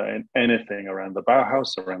hear that in anything around the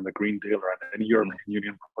Bauhaus, around the Green Deal, around any European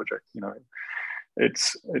Union project. You know,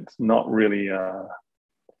 it's not really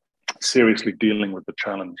seriously dealing with the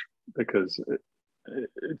challenge, because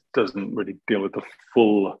it doesn't really deal with the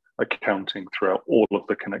full accounting throughout all of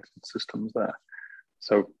the connected systems there.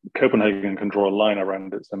 So Copenhagen can draw a line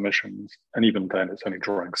around its emissions, and even then it's only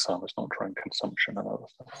drawing some, it's not drawing consumption and other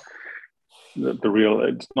stuff.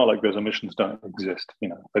 It's not like those emissions don't exist, you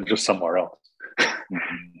know, they're just somewhere else.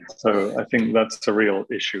 So I think that's a real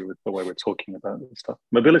issue with the way we're talking about this stuff.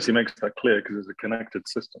 Mobility makes that clear because it's a connected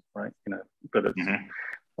system, right? You know, but it's,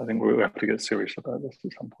 I think we have to get serious about this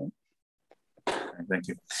at some point. Thank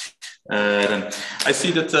you. Then I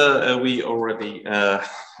see that we already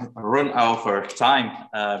run over time,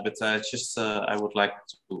 but I would like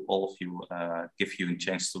to all of you give you a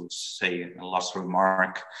chance to say a last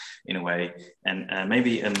remark in a way, and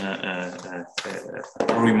maybe a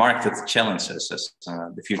remark that challenges us,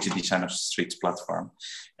 the future design of streets platform,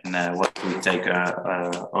 and what we take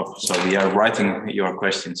up. So we are writing your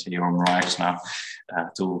questions and your remarks now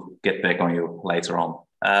to get back on you later on.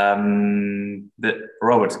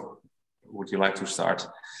 Robert, would you like to start?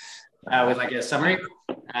 With like a summary?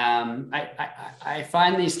 I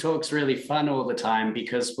find these talks really fun all the time,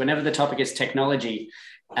 because whenever the topic is technology,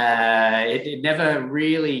 it never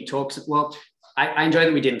really talks, well, I enjoy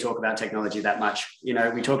that we didn't talk about technology that much. You know,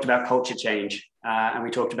 we talked about culture change and we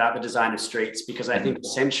talked about the design of streets, because I think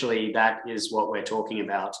essentially that is what we're talking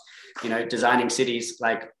about. You know, designing cities,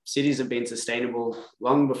 like cities have been sustainable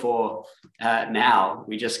long before now.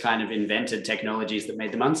 We just kind of invented technologies that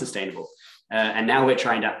made them unsustainable. And now we're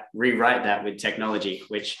trying to rewrite that with technology,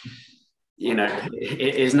 which, you know,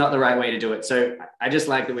 it is not the right way to do it. So I just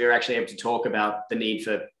like that we were actually able to talk about the need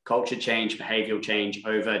for culture change, behavioral change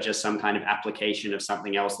over just some kind of application of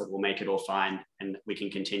something else that will make it all fine and we can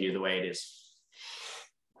continue the way it is.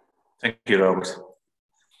 Thank you, Robert.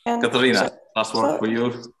 And Catarina, last word for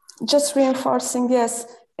you. Just reinforcing, yes.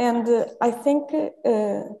 And I think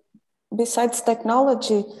besides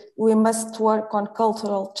technology, we must work on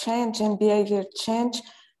cultural change and behavior change.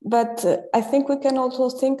 But I think we can also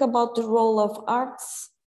think about the role of arts,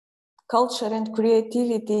 culture, and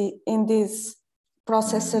creativity in this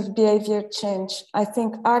process of behavior change. I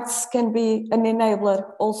think arts can be an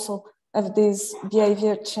enabler also of this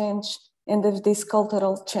behavior change and of this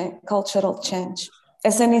cultural change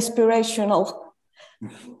as an inspirational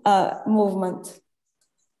movement.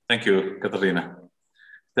 Thank you, Catarina.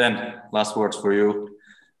 Then, last words for you.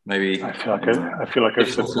 Maybe I feel like I've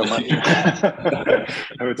said so much. I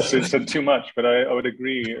would say said too much, but I would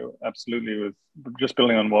agree absolutely with just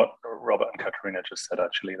building on what Robert and Catarina just said.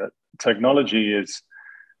 Actually, that technology is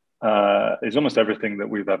almost everything that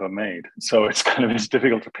we've ever made. So it's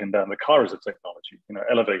difficult to pin down. The car is a technology. You know,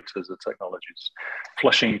 elevators are technologies.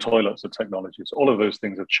 Flushing toilets are technologies. All of those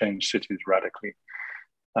things have changed cities radically,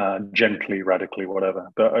 gently, radically, whatever.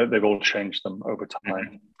 But they've all changed them over time.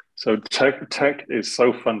 Mm-hmm. So tech is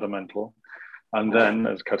so fundamental. And then,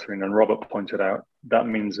 as Catarina and Robert pointed out, that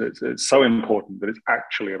means it's so important that it's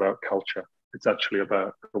actually about culture. It's actually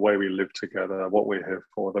about the way we live together, what we're here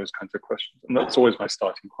for, those kinds of questions. And that's always my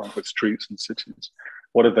starting point with streets and cities.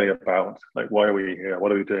 What are they about? Like, why are we here?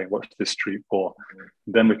 What are we doing? What's this street for?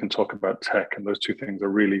 Then we can talk about tech, and those two things are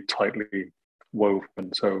really tightly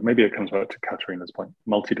woven. So maybe it comes back to Catarina's point,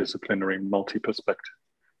 multidisciplinary, multi-perspective,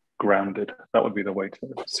 grounded. That would be the way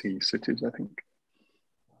to see cities, I think.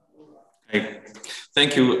 Okay.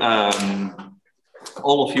 Thank you,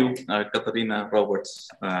 all of you, Catarina, Robert,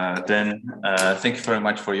 thank you very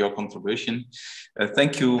much for your contribution.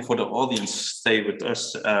 Thank you for the audience stay with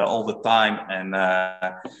us all the time, and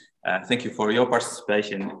thank you for your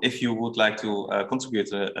participation. If you would like to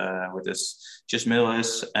contribute with us, just mail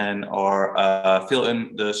us or fill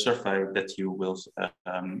in the survey that you will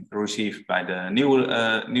receive by the new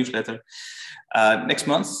newsletter. Next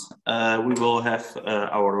month, we will have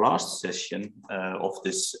our last session of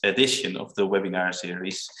this edition of the webinar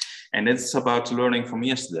series. And it's about learning from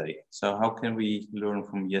yesterday. So how can we learn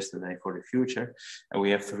from yesterday for the future? And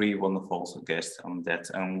we have 3 wonderful guests on that,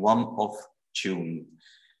 and 1 of June.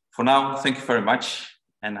 For now, thank you very much.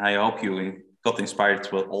 And I hope you got inspired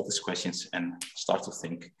with all these questions and start to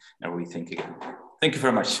think and rethink again. Thank you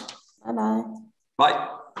very much. Bye-bye. Bye.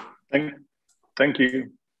 Thank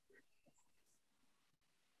you.